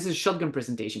example, this is a shotgun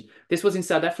presentation. This was in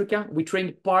South Africa. We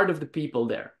trained part of the people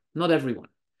there, not everyone.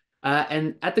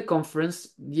 And at the conference,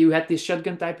 you had these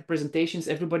shotgun type of presentations.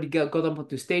 Everybody got up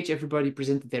onto stage. Everybody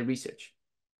presented their research.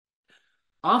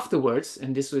 Afterwards,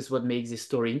 and this is what makes this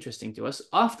story interesting to us,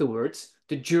 afterwards,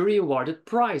 the jury awarded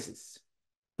prizes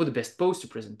for the best poster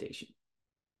presentation.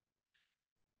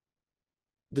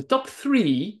 The top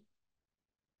 3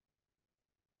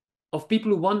 of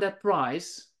people who won that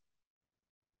prize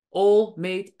all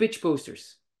made pitch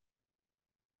posters.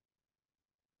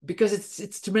 Because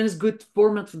it's tremendous good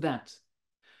format for that.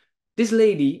 This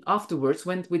lady afterwards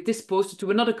went with this poster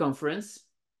to another conference.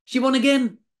 She won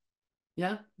again.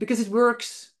 Yeah, because it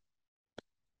works.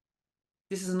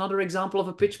 This is another example of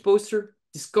a pitch poster,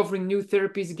 discovering new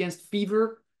therapies against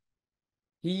fever.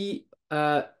 He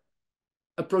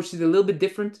approached it a little bit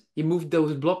different. He moved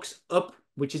those blocks up,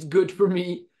 which is good for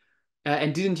me,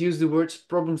 and didn't use the words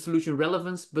problem solution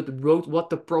relevance, but wrote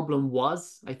what the problem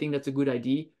was. I think that's a good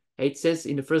idea. It says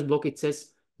in the first block, it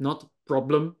says not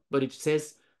problem, but it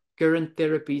says current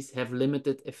therapies have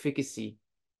limited efficacy.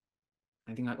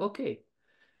 I think like, okay.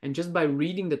 And just by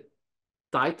reading the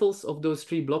titles of those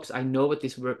 3 blocks, I know what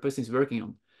this person is working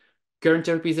on. Current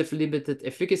therapies have limited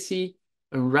efficacy,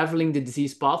 unraveling the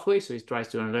disease pathway. So he tries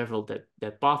to unravel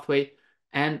that pathway.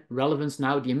 And relevance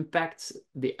now,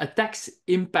 the attacks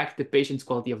impact the patient's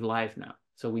quality of life now.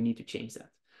 So we need to change that.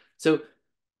 So,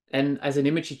 and as an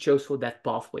image, he chose for that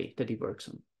pathway that he works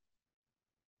on.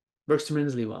 Works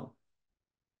tremendously well.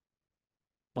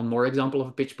 One more example of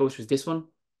a pitch poster is this one.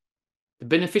 The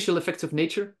beneficial effects of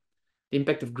nature, the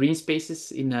impact of green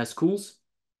spaces in schools.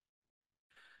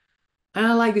 And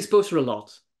I like this poster a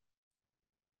lot.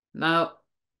 Now,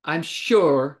 I'm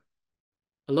sure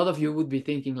a lot of you would be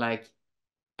thinking like,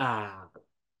 ah,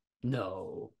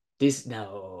 no,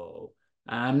 no,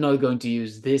 I'm not going to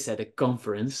use this at a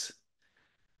conference.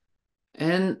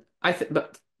 And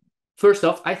but first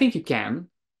off, I think you can,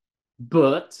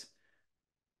 but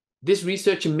this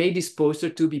researcher made this poster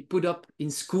to be put up in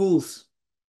schools.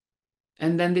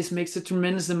 And then this makes a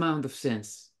tremendous amount of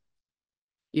sense.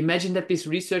 Imagine that this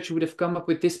researcher would have come up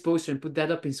with this poster and put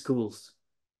that up in schools.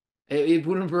 It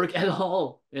wouldn't work at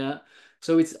all. Yeah.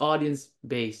 So it's audience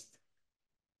based.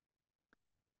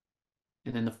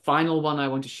 And then the final one I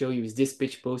want to show you is this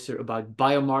pitch poster about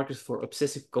biomarkers for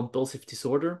obsessive compulsive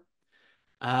disorder.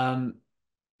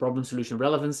 Problem solution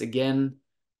relevance again.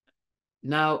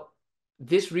 Now,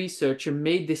 this researcher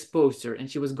made this poster and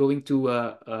she was going to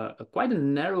a quite a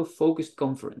narrow focused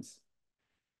conference.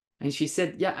 And she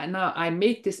said, yeah, now I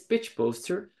made this pitch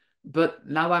poster, but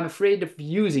now I'm afraid of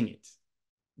using it.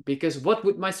 Because what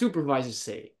would my supervisors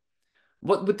say?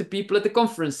 What would the people at the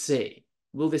conference say?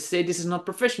 Will they say this is not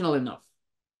professional enough?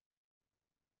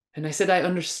 And I said, I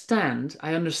understand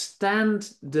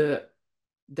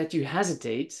that you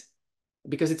hesitate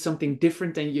because it's something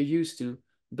different than you're used to,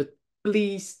 but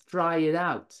please try it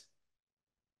out.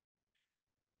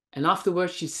 And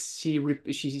afterwards, she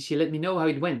let me know how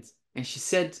it went. And she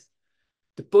said,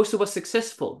 the poster was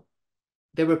successful.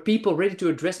 There were people ready to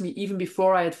address me even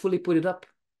before I had fully put it up.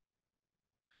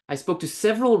 I spoke to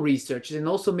several researchers and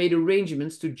also made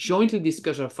arrangements to jointly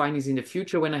discuss our findings in the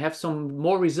future when I have some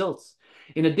more results.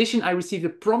 In addition, I received a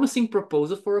promising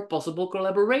proposal for a possible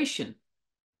collaboration.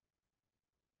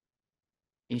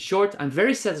 In short, I'm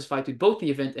very satisfied with both the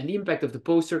event and the impact of the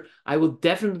poster. I will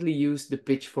definitely use the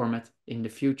pitch format in the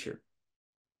future.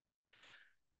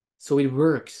 So it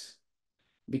works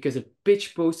because a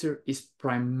pitch poster is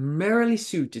primarily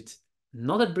suited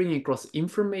not at bringing across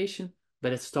information,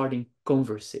 but at starting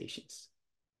conversations.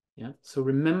 Yeah. So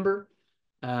remember,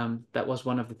 that was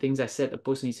one of the things I said a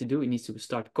poster needs to do. It needs to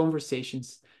start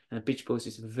conversations, and a pitch poster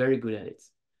is very good at it.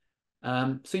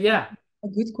 So yeah. A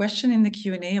good question in the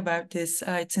Q&A about this.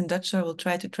 It's in Dutch, so I will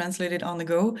try to translate it on the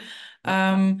go.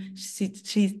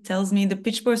 She tells me the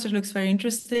pitch poster looks very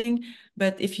interesting,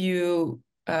 but if you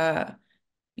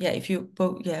if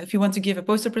you want to give a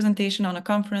poster presentation on a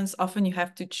conference, often you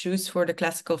have to choose for the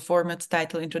classical format,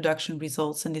 title, introduction,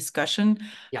 results, and discussion.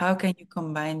 Yeah. How can you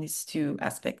combine these two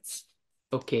aspects?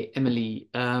 Okay, Emily,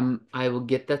 I will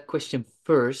get that question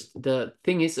first. The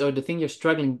thing is, or the thing you're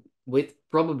struggling with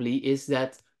probably is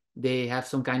that they have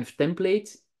some kind of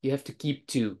template you have to keep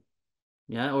to.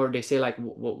 Yeah, or they say like,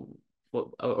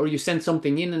 or you send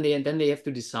something in and then they have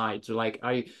to decide. So like,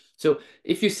 so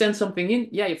if you send something in,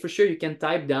 yeah, for sure you can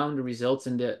type down the results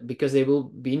and because they will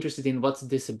be interested in what's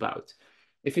this about.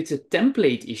 If it's a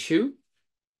template issue,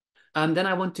 then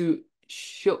I want to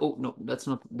show, oh no, that's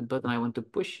not the button I want to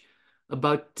push.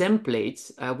 About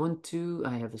templates,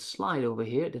 I have a slide over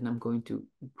here that I'm going to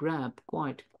grab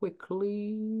quite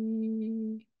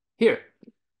quickly. Here,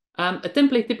 a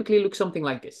template typically looks something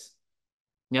like this.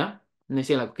 Yeah, and they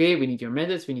say like, okay, we need your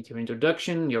methods, we need your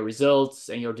introduction, your results,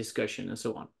 and your discussion, and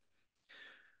so on.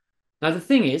 Now the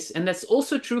thing is, and that's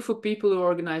also true for people who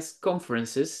organize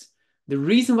conferences, the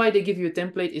reason why they give you a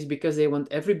template is because they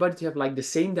want everybody to have like the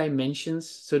same dimensions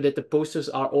so that the posters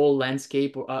are all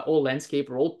landscape or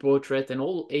all portrait and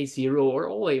all A0 or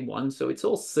all A1, so it's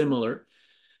all similar.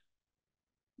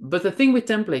 But the thing with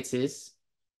templates is,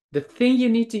 the thing you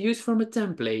need to use from a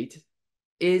template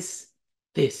is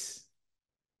this.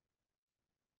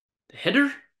 The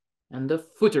header and the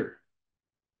footer.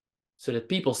 So that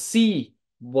people see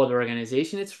what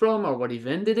organization it's from or what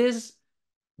event it is.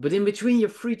 But in between, you're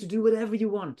free to do whatever you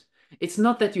want. It's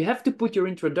not that you have to put your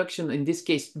introduction, in this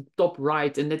case, top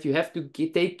right, and that you have to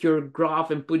take your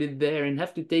graph and put it there and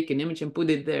have to take an image and put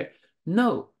it there.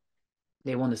 No,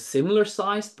 they want a similar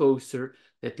sized poster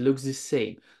that looks the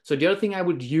same. So the other thing I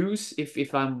would use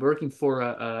if I'm working for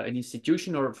an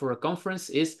institution or for a conference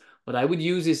is, what I would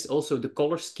use is also the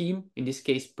color scheme, in this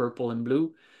case, purple and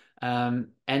blue. And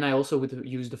I also would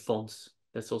use the fonts.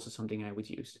 That's also something I would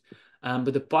use.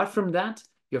 But apart from that,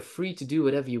 you're free to do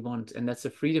whatever you want. And that's a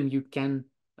freedom you can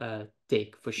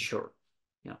take for sure.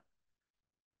 Yeah.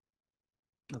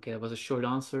 Okay, that was a short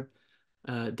answer.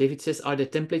 David says, are there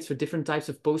templates for different types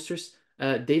of posters?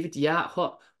 David, yeah.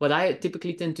 What I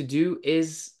typically tend to do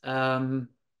is, with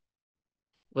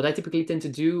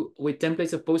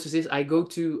templates of posters is I go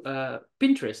to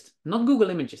Pinterest, not Google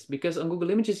Images, because on Google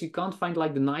Images you can't find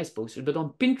like the nice posters, but on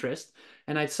Pinterest,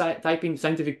 and I type in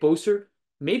scientific poster,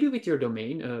 maybe with your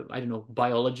domain, I don't know,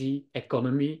 biology,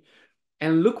 economy,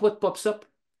 and look what pops up.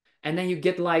 And then you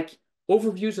get like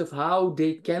overviews of how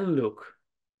they can look.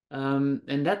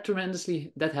 And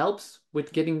that helps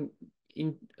with getting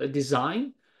in a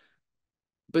design,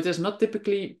 but there's not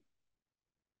typically,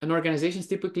 an organization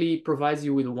typically provides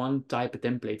you with one type of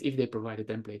template, if they provide a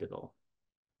template at all.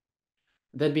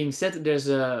 That being said, there's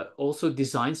also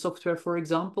design software, for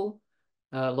example.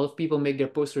 A lot of people make their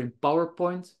poster in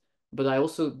PowerPoint, but I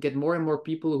also get more and more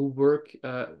people who work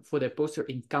for their poster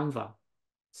in Canva,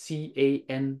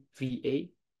 Canva,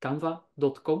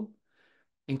 canva.com.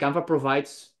 And Canva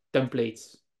provides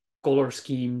templates, color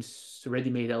schemes,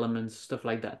 ready-made elements, stuff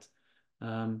like that.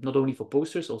 Not only for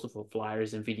posters, also for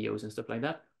flyers and videos and stuff like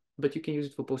that. But you can use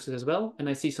it for posters as well. And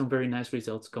I see some very nice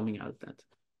results coming out of that.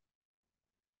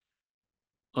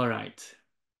 All right.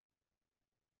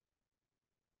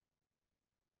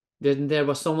 Then there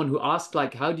was someone who asked,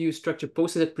 like, how do you structure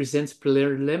poster that presents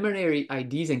preliminary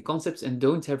ideas and concepts and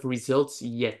don't have results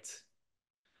yet?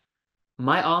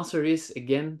 My answer is,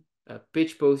 again, a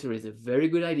pitch poster is a very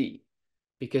good idea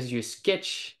because you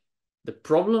sketch the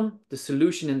problem, the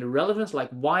solution, and the relevance, like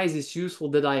why is this useful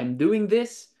that I am doing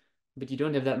this, but you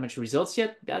don't have that much results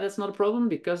yet. Yeah, that's not a problem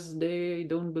because they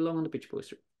don't belong on the pitch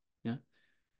poster. Yeah.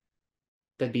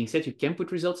 That being said, you can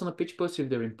put results on a pitch poster if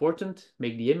they're important,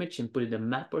 make the image and put it in a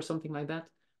map or something like that.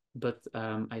 But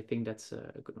I think that's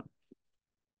a good one.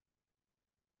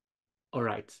 All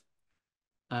right.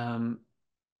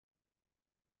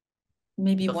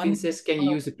 Maybe Delphine one. says, can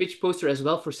you use a pitch poster as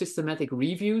well for systematic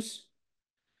reviews?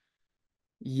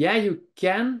 Yeah, you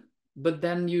can, but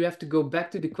then you have to go back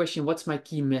to the question, what's my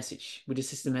key message with a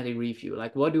systematic review?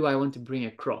 Like, what do I want to bring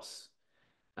across?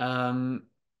 The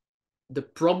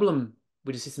problem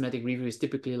with a systematic review is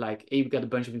typically like, hey, we got a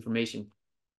bunch of information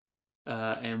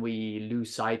and we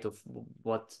lose sight of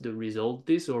what the result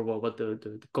is or what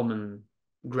the common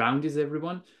ground is,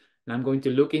 everyone. And I'm going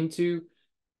to look into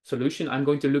solution. I'm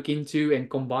going to look into and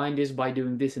combine this by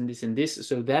doing this and this and this.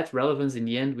 So that relevance in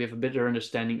the end, we have a better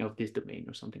understanding of this domain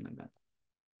or something like that.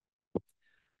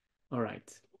 All right.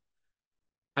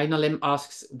 Aina Lem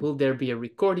asks, will there be a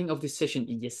recording of this session?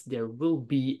 Yes, there will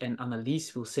be, and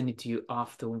Annalise will send it to you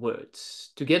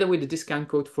afterwards, together with the discount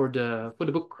code for the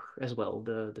book as well,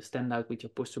 the standout with your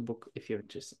poster book if you're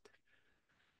interested.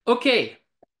 Okay.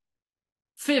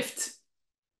 Fifth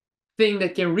thing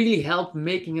that can really help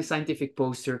making a scientific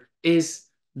poster is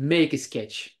make a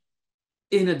sketch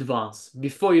in advance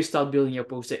before you start building your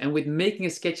poster. And with making a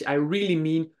sketch, I really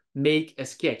mean make a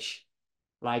sketch.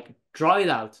 Like, draw it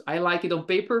out. I like it on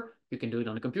paper. You can do it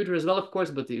on a computer as well, of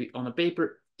course, but on a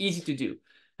paper, easy to do.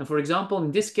 And for example,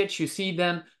 in this sketch, you see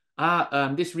then,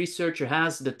 this researcher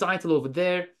has the title over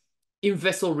there, in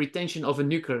vessel retention of a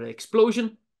nuclear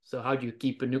explosion. So how do you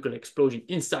keep a nuclear explosion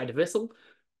inside a vessel?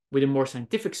 With a more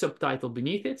scientific subtitle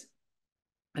beneath it.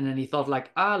 And then he thought like,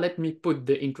 let me put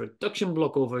the introduction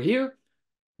block over here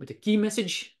with a key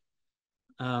message.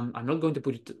 I'm not going to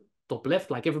put it top left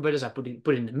like everybody does. I put it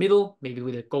in the middle, maybe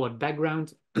with a colored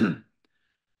background.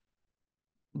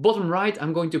 Bottom right,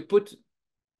 I'm going to put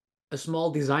a small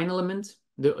design element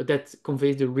that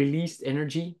conveys the released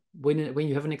energy when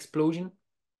you have an explosion.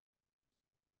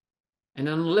 And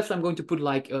then on the left, I'm going to put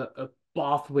like a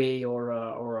pathway or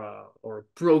a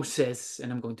process,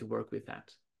 and I'm going to work with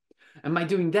that. And by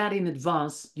doing that in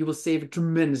advance, you will save a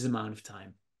tremendous amount of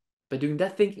time. By doing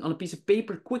that thinking on a piece of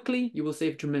paper quickly, you will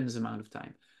save a tremendous amount of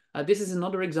time. This is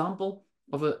another example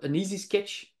of an easy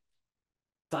sketch.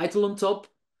 Title on top.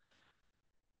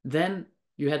 Then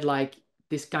you had like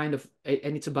this kind of,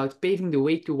 and it's about paving the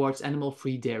way towards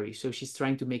animal-free dairy. So she's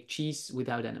trying to make cheese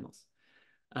without animals.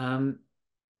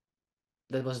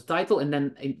 That was the title, and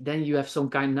then you have some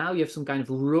kind of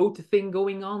road thing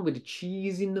going on with the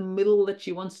cheese in the middle that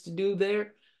she wants to do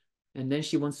there. And then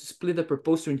she wants to split up her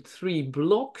poster in 3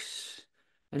 blocks.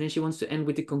 And then she wants to end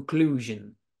with the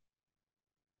conclusion.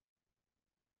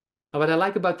 Now, what I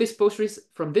like about this poster is,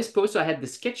 from this poster, I had the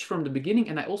sketch from the beginning,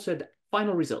 and I also had the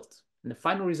final result. And the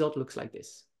final result looks like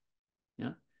this.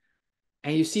 Yeah.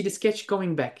 And you see the sketch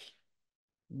coming back,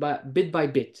 but bit by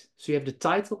bit. So you have the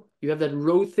title, you have that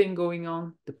road thing going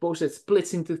on, the poster that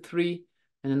splits into 3,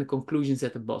 and then the conclusions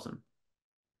at the bottom.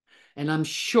 And I'm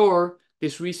sure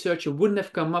this researcher wouldn't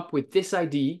have come up with this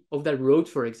idea of that road,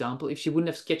 for example, if she wouldn't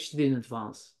have sketched it in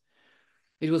advance.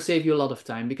 It will save you a lot of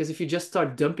time, because if you just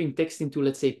start dumping text into,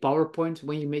 let's say, PowerPoint,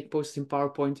 when you make posts in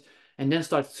PowerPoint, and then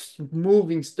start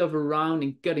moving stuff around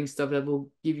and cutting stuff, that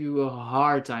will give you a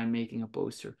hard time making a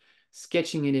poster.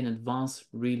 Sketching it in advance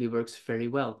really works very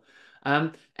well.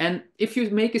 And if you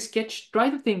make a sketch, try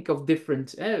to think of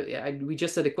different, we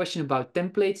just had a question about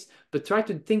templates, but try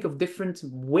to think of different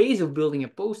ways of building a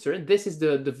poster. This is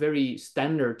the very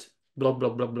standard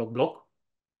block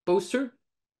poster,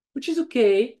 which is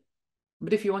okay.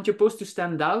 But if you want your post to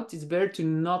stand out, it's better to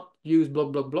not use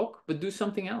block, block, block, but do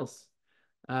something else.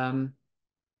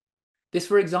 This,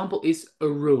 for example, is a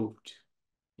road.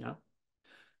 Yeah.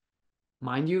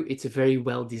 Mind you, it's a very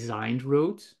well-designed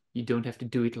road. You don't have to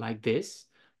do it like this.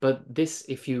 But this,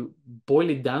 if you boil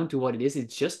it down to what it is,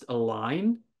 it's just a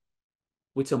line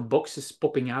with some boxes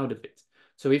popping out of it.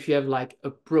 So if you have like a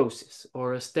process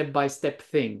or a step-by-step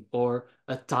thing or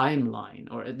a timeline,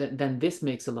 or then this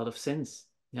makes a lot of sense.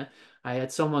 Yeah, I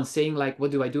had someone saying like,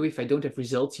 what do I do if I don't have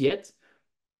results yet?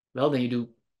 Well, then you do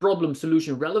problem,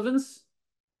 solution, relevance.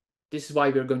 This is why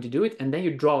we're going to do it. And then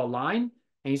you draw a line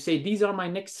and you say, these are my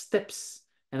next steps.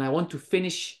 And I want to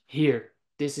finish here.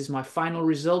 This is my final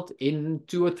result in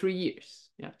 2 or 3 years.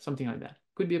 Yeah, something like that.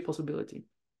 Could be a possibility.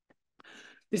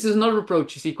 This is another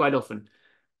approach you see quite often.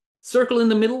 Circle in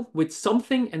the middle with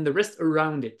something and the rest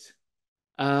around it.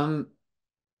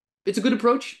 It's a good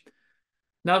approach.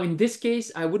 Now, in this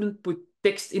case, I wouldn't put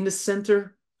text in the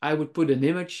center. I would put an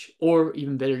image, or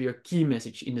even better, your key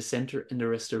message in the center and the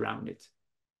rest around it.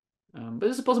 But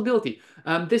it's a possibility.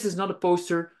 This is not a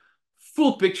poster.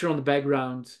 Full picture on the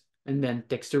background and then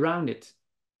text around it.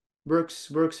 Works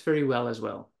very well as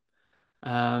well.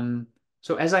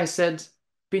 So as I said,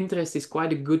 Pinterest is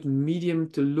quite a good medium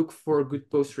to look for good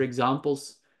poster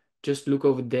examples. Just look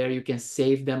over there. You can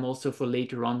save them also for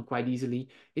later on quite easily.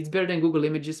 It's better than Google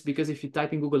Images because if you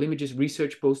type in Google Images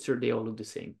research poster, they all look the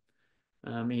same.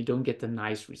 And you don't get the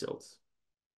nice results.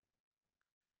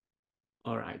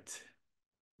 All right.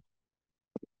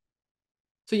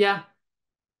 So yeah,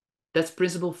 that's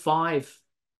principle 5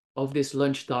 of this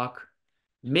lunch talk.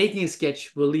 Making a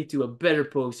sketch will lead to a better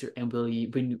poster and will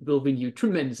win you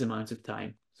tremendous amounts of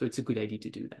time. So it's a good idea to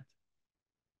do that.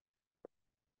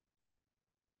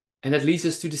 And that leads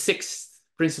us to the 6th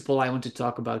principle I want to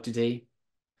talk about today.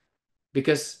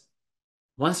 Because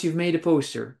once you've made a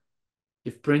poster,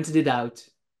 you've printed it out,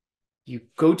 you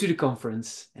go to the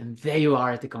conference, and there you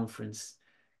are at the conference.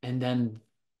 And then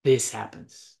this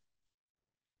happens.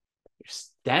 You're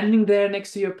standing there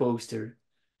next to your poster.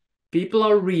 People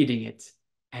are reading it,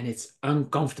 and it's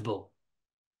uncomfortable.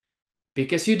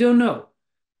 Because you don't know,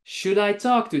 should I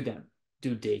talk to them?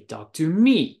 Do they talk to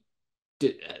me?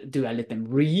 Do I let them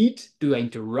read? Do I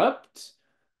interrupt?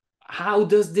 How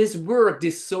does this work,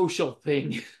 this social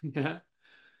thing? Yeah.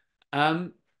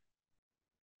 I'm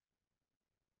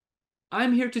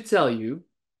here to tell you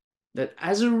that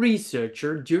as a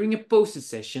researcher during a poster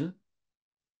session,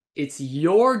 it's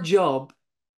your job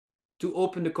to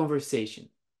open the conversation.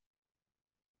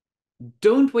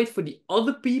 Don't wait for the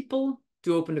other people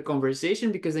to open the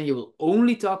conversation, because then you will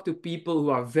only talk to people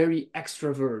who are very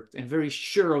extrovert and very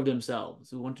sure of themselves,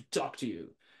 who want to talk to you.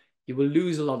 You will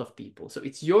lose a lot of people. So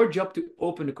it's your job to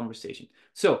open the conversation.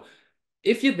 So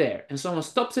if you're there and someone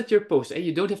stops at your poster,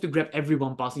 you don't have to grab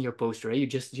everyone passing your poster.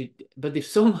 But if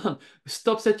someone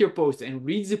stops at your poster and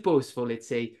reads the post for, let's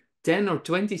say, 10 or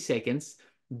 20 seconds,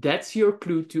 that's your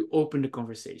clue to open the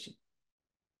conversation.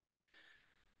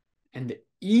 And the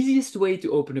easiest way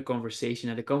to open a conversation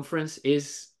at a conference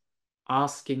is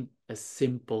asking a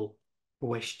simple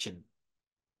question.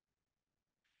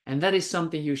 And that is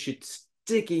something you should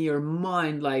stick in your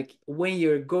mind, like when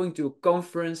you're going to a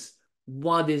conference,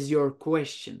 what is your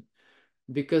question?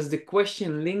 Because the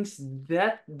question links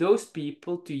those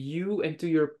people to you and to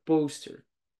your poster.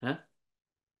 Huh?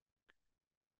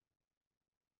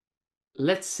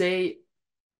 Let's say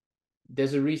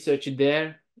there's a researcher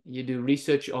there, you do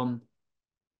research on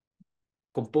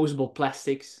composable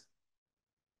plastics.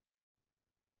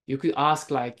 You could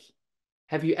ask like,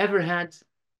 have you ever had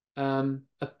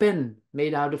a pen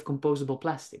made out of composable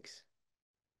plastics?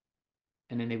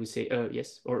 And then they would say,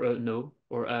 yes, or no,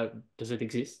 or does it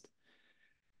exist?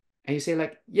 And you say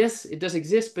like, yes, it does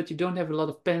exist, but you don't have a lot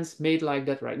of pens made like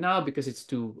that right now because it's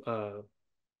too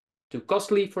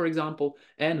costly, for example.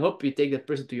 And hope you take that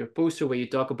person to your poster where you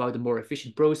talk about the more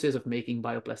efficient process of making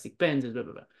bioplastic pens and blah,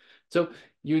 blah, blah. So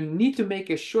you need to make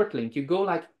a short link. You go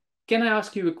like, can I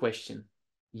ask you a question?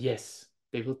 Yes.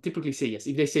 They will typically say yes.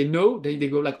 If they say no, then they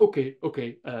go like, okay,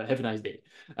 have a nice day.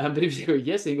 But if they go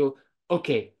yes, they go,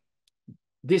 okay,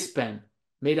 this pen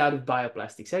made out of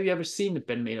bioplastics. Have you ever seen a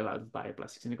pen made out of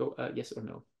bioplastics? And they go, yes or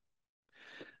no.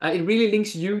 It really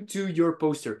links you to your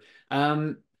poster.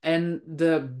 And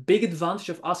the big advantage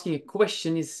of asking a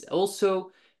question is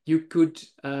also you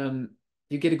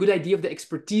get a good idea of the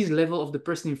expertise level of the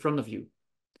person in front of you.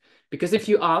 Because if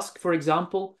you ask, for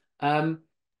example,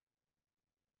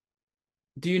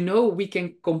 do you know we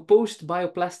can compost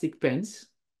bioplastic pens?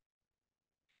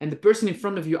 And the person in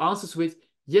front of you answers with,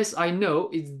 yes, I know,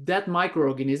 it's that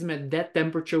microorganism at that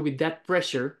temperature with that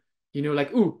pressure,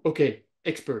 like, ooh, okay,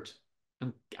 expert.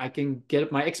 I can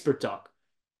get my expert talk.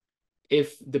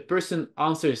 If the person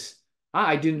answers,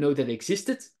 I didn't know that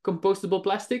existed compostable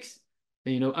plastics,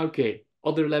 then you know, okay,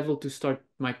 other level to start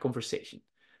my conversation.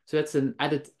 So that's an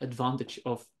added advantage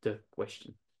of the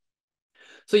question.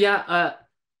 So yeah,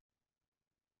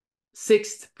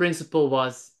 sixth principle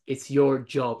was it's your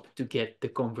job to get the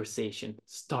conversation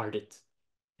started.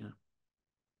 Yeah.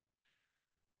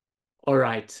 All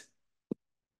right.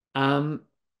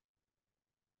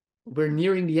 We're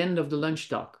nearing the end of the lunch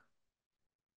talk.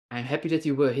 I'm happy that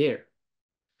you were here.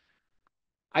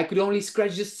 I could only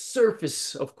scratch the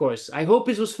surface, of course. I hope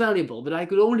it was valuable, but I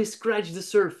could only scratch the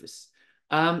surface.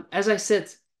 As I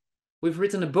said, we've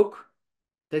written a book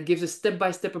that gives a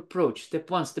step-by-step approach. Step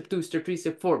 1, step 2, step 3,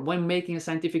 step 4, when making a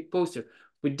scientific poster.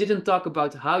 We didn't talk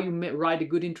about how you write a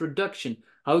good introduction,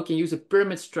 how you can use a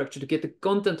pyramid structure to get the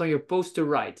content on your poster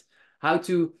right, how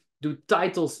to do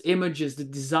titles, images, the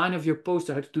design of your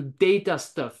poster, how to do data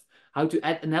stuff, how to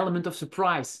add an element of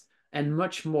surprise, and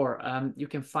much more. You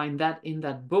can find that in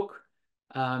that book.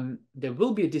 There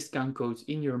will be a discount code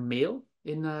in your mail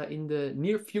in the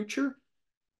near future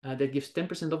that gives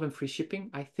 10% off and free shipping,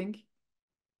 I think.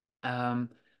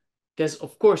 There's,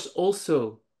 of course,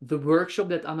 also the workshop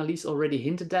that Annelies already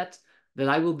hinted at that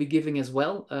I will be giving as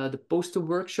well, the poster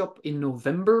workshop in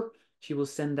November. She will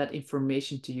send that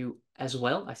information to you as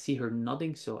well. I see her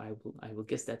nodding, so I will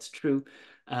guess that's true.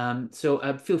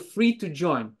 So feel free to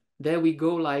join. There we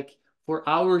go, like for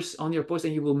hours on your poster,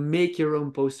 and you will make your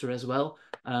own poster as well.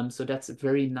 So that's a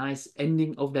very nice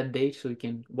ending of that day. So you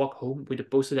can walk home with a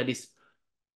poster that is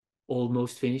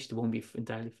almost finished. It won't be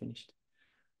entirely finished.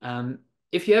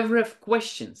 If you ever have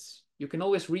questions, you can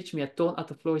always reach me at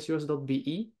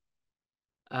toon@thefloorisyours.be.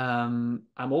 I'm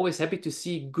always happy to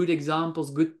see good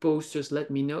examples, good posters, let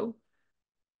me know.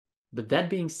 But that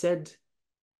being said,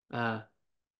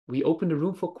 we open the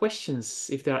room for questions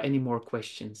if there are any more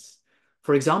questions.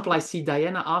 For example, I see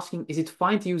Diana asking, is it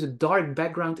fine to use a dark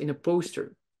background in a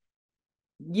poster?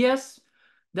 Yes,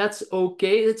 that's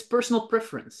okay. It's personal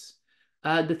preference.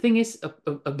 The thing is,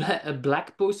 a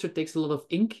black poster takes a lot of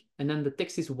ink and then the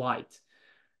text is white.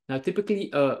 Now,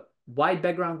 typically, a white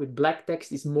background with black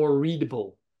text is more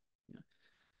readable.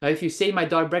 Now, if you say my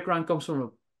dark background comes from a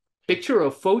picture or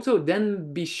a photo,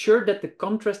 then be sure that the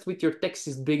contrast with your text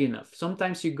is big enough.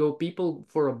 Sometimes you go people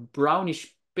for a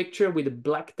brownish picture with a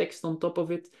black text on top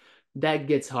of it. That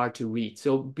gets hard to read.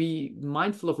 So be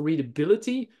mindful of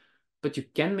readability, but you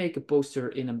can make a poster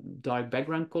in a dark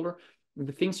background color.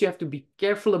 The things you have to be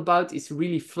careful about is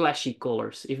really flashy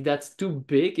colors. If that's too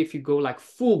big, if you go like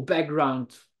full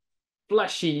background,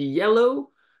 flashy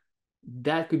yellow,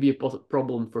 that could be a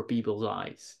problem for people's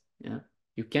eyes. Yeah,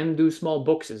 you can do small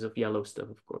boxes of yellow stuff,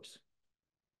 of course.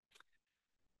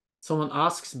 Someone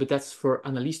asks, but that's for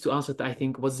Annelies to answer, I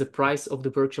think, what's the price of the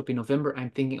workshop in November?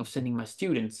 I'm thinking of sending my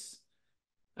students.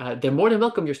 They're more than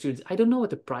welcome, your students. I don't know what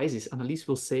the price is, Annelies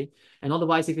will say. And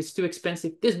otherwise, if it's too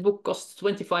expensive, this book costs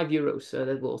 25 euros.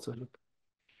 That will also help.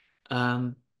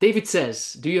 David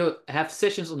says, do you have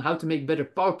sessions on how to make better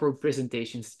PowerPoint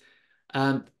presentations?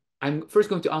 I'm first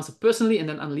going to answer personally, and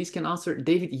then Annelies can answer.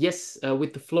 David, yes,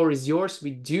 with the floor is yours.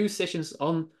 We do sessions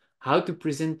on how to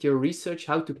present your research,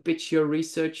 how to pitch your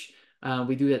research.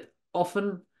 We do that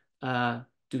often to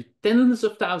tens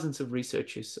of thousands of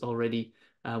researchers already.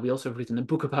 We also have written a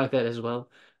book about that as well.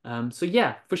 So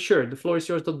yeah, for sure,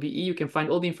 thefloorisyours.be, you can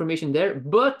find all the information there,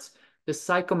 but the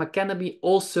SciComm Academy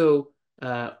also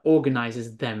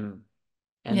organizes them.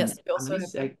 And yes, we also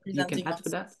Annelies, have you can add for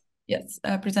that? Yes,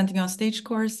 presenting on stage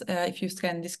course. If you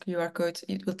scan this QR code,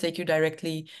 it will take you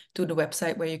directly to the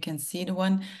website where you can see the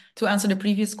one. To answer the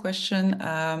previous question,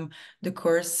 the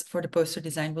course for the poster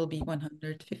design will be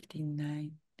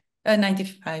 95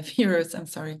 euros, I'm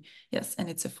sorry. Yes, and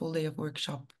it's a full day of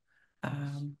workshop,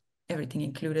 everything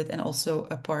included, and also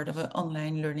a part of an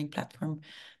online learning platform.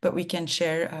 But we can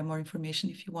share more information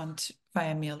if you want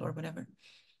via mail or whatever.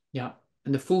 Yeah.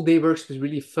 And the full day works is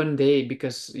really fun day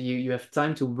because you have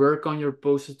time to work on your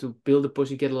poster, to build a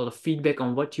poster, you get a lot of feedback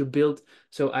on what you build.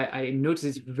 So I notice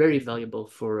it's very valuable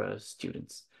for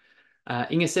students.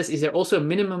 Inge says, is there also a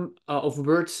minimum of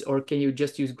words or can you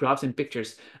just use graphs and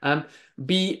pictures?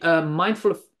 Be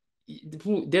mindful of,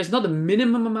 there's not a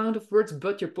minimum amount of words,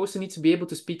 but your poster needs to be able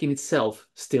to speak in itself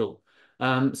still.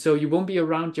 So you won't be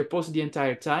around your poster the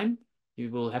entire time. You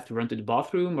will have to run to the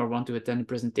bathroom or want to attend a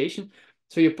presentation.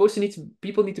 So your poster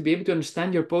people need to be able to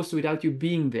understand your poster without you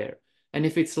being there. And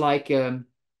if it's like a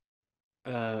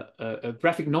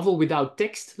graphic novel without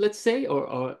text, let's say,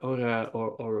 or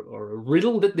a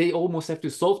riddle that they almost have to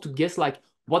solve to guess like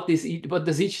what does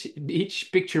each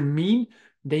picture mean,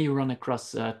 then you run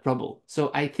across trouble.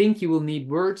 So I think you will need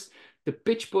words. The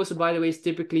pitch poster, by the way, is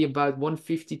typically about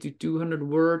 150 to 200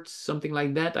 words, something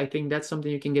like that. I think that's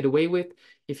something you can get away with.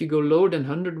 If you go lower than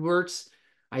 100 words,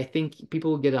 I think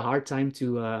people will get a hard time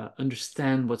to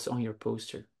understand what's on your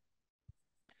poster.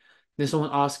 Then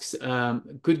someone asks,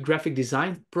 good graphic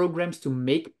design programs to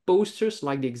make posters,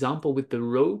 like the example with the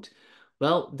road.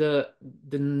 Well, the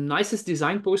nicest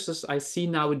design posters I see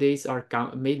nowadays are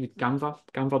made with Canva,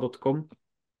 canva.com.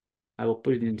 I will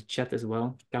put it in the chat as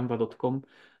well, canva.com.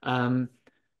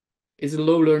 It's a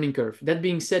low learning curve. That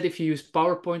being said, if you use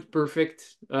PowerPoint,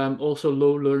 perfect. Also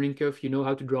low learning curve. You know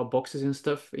how to draw boxes and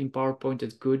stuff in PowerPoint,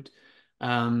 it's good.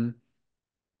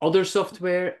 Other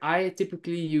software, I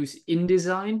typically use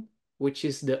InDesign, which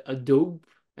is the Adobe.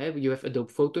 You have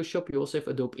Adobe Photoshop. You also have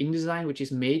Adobe InDesign, which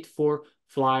is made for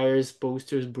flyers,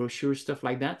 posters, brochures, stuff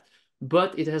like that.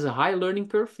 But it has a high learning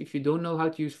curve. If you don't know how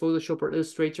to use Photoshop or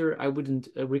Illustrator, I wouldn't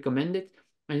recommend it.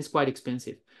 And it's quite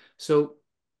expensive. So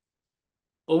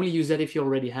only use that if you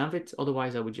already have it.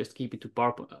 Otherwise, I would just keep it to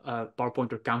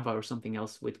PowerPoint or Canva or something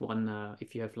else with one,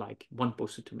 if you have like one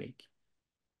poster to make.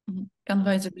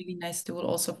 Canva is a really nice tool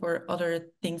also for other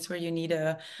things where you need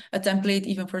a template,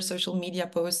 even for social media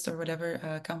posts or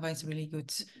whatever. Canva is a really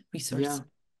good resource.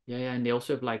 Yeah, and they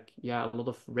also have like a lot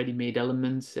of ready-made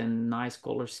elements and nice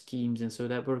color schemes, and so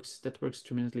that works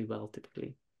tremendously well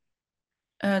typically.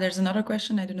 There's another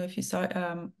question. I don't know if you saw,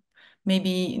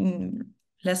 maybe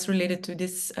less related to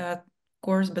this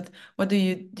course, but what do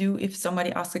you do if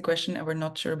somebody asks a question and we're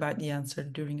not sure about the answer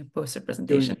during a poster During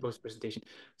presentation? the post presentation.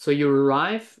 So you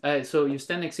arrive, so you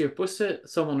stand next to your poster,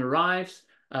 someone arrives,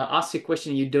 asks you a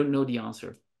question, and you don't know the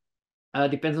answer.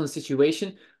 Depends on the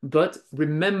situation, but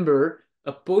remember,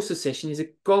 a poster session is a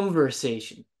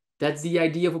conversation. That's the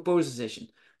idea of a poster session.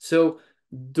 So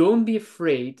don't be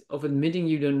afraid of admitting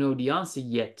you don't know the answer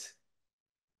yet.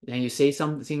 And you say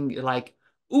something like,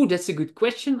 "Oh, that's a good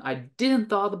question. I didn't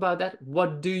thought about that.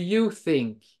 What do you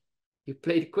think?" You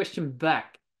play the question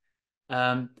back.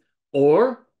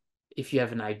 Or if you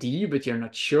have an idea but you're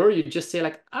not sure, you just say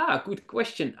like, "Ah, good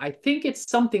question. I think it's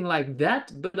something like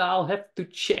that, but I'll have to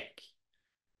check.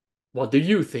 What do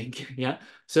you think?" Yeah.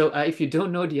 So if you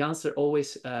don't know the answer,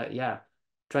 always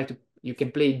you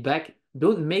can play it back.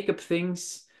 Don't make up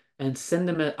things and send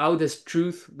them out as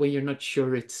truth when you're not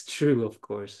sure it's true, of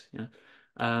course. Yeah.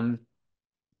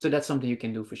 So that's something you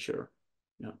can do for sure.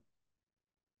 Yeah.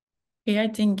 Yeah, I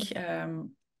think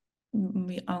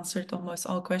we answered almost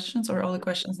all questions or all the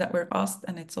questions that were asked,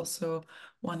 and it's also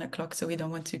 1 o'clock, so we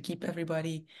don't want to keep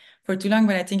everybody for too long,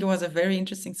 but I think it was a very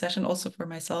interesting session also for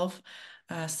myself.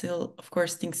 Still, of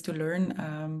course, things to learn.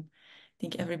 I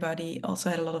think everybody also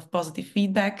had a lot of positive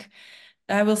feedback.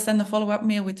 I will send a follow-up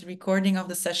mail with the recording of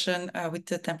the session with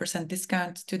the 10%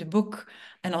 discount to the book,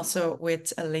 and also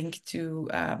with a link to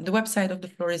the website of The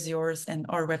Floor is Yours and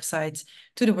our website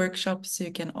to the workshop, so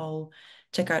you can all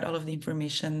check out all of the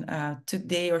information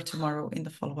today or tomorrow in the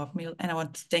follow-up mail. And I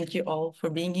want to thank you all for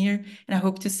being here, and I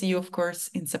hope to see you, of course,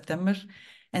 in September.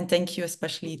 And thank you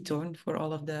especially, Toon, for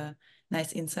all of the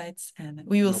nice insights, and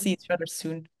we will see each other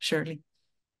soon, surely.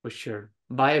 For sure.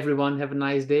 Bye, everyone. Have a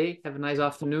nice day. Have a nice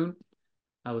afternoon.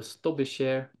 I will stop the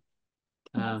share.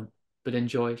 But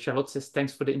enjoy. Charlotte says,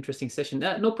 thanks for the interesting session.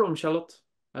 No problem, Charlotte.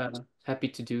 Happy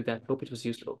to do that. Hope it was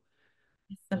useful.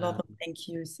 A lot of thank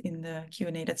yous in the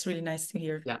Q&A. That's really nice to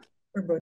hear. Yeah.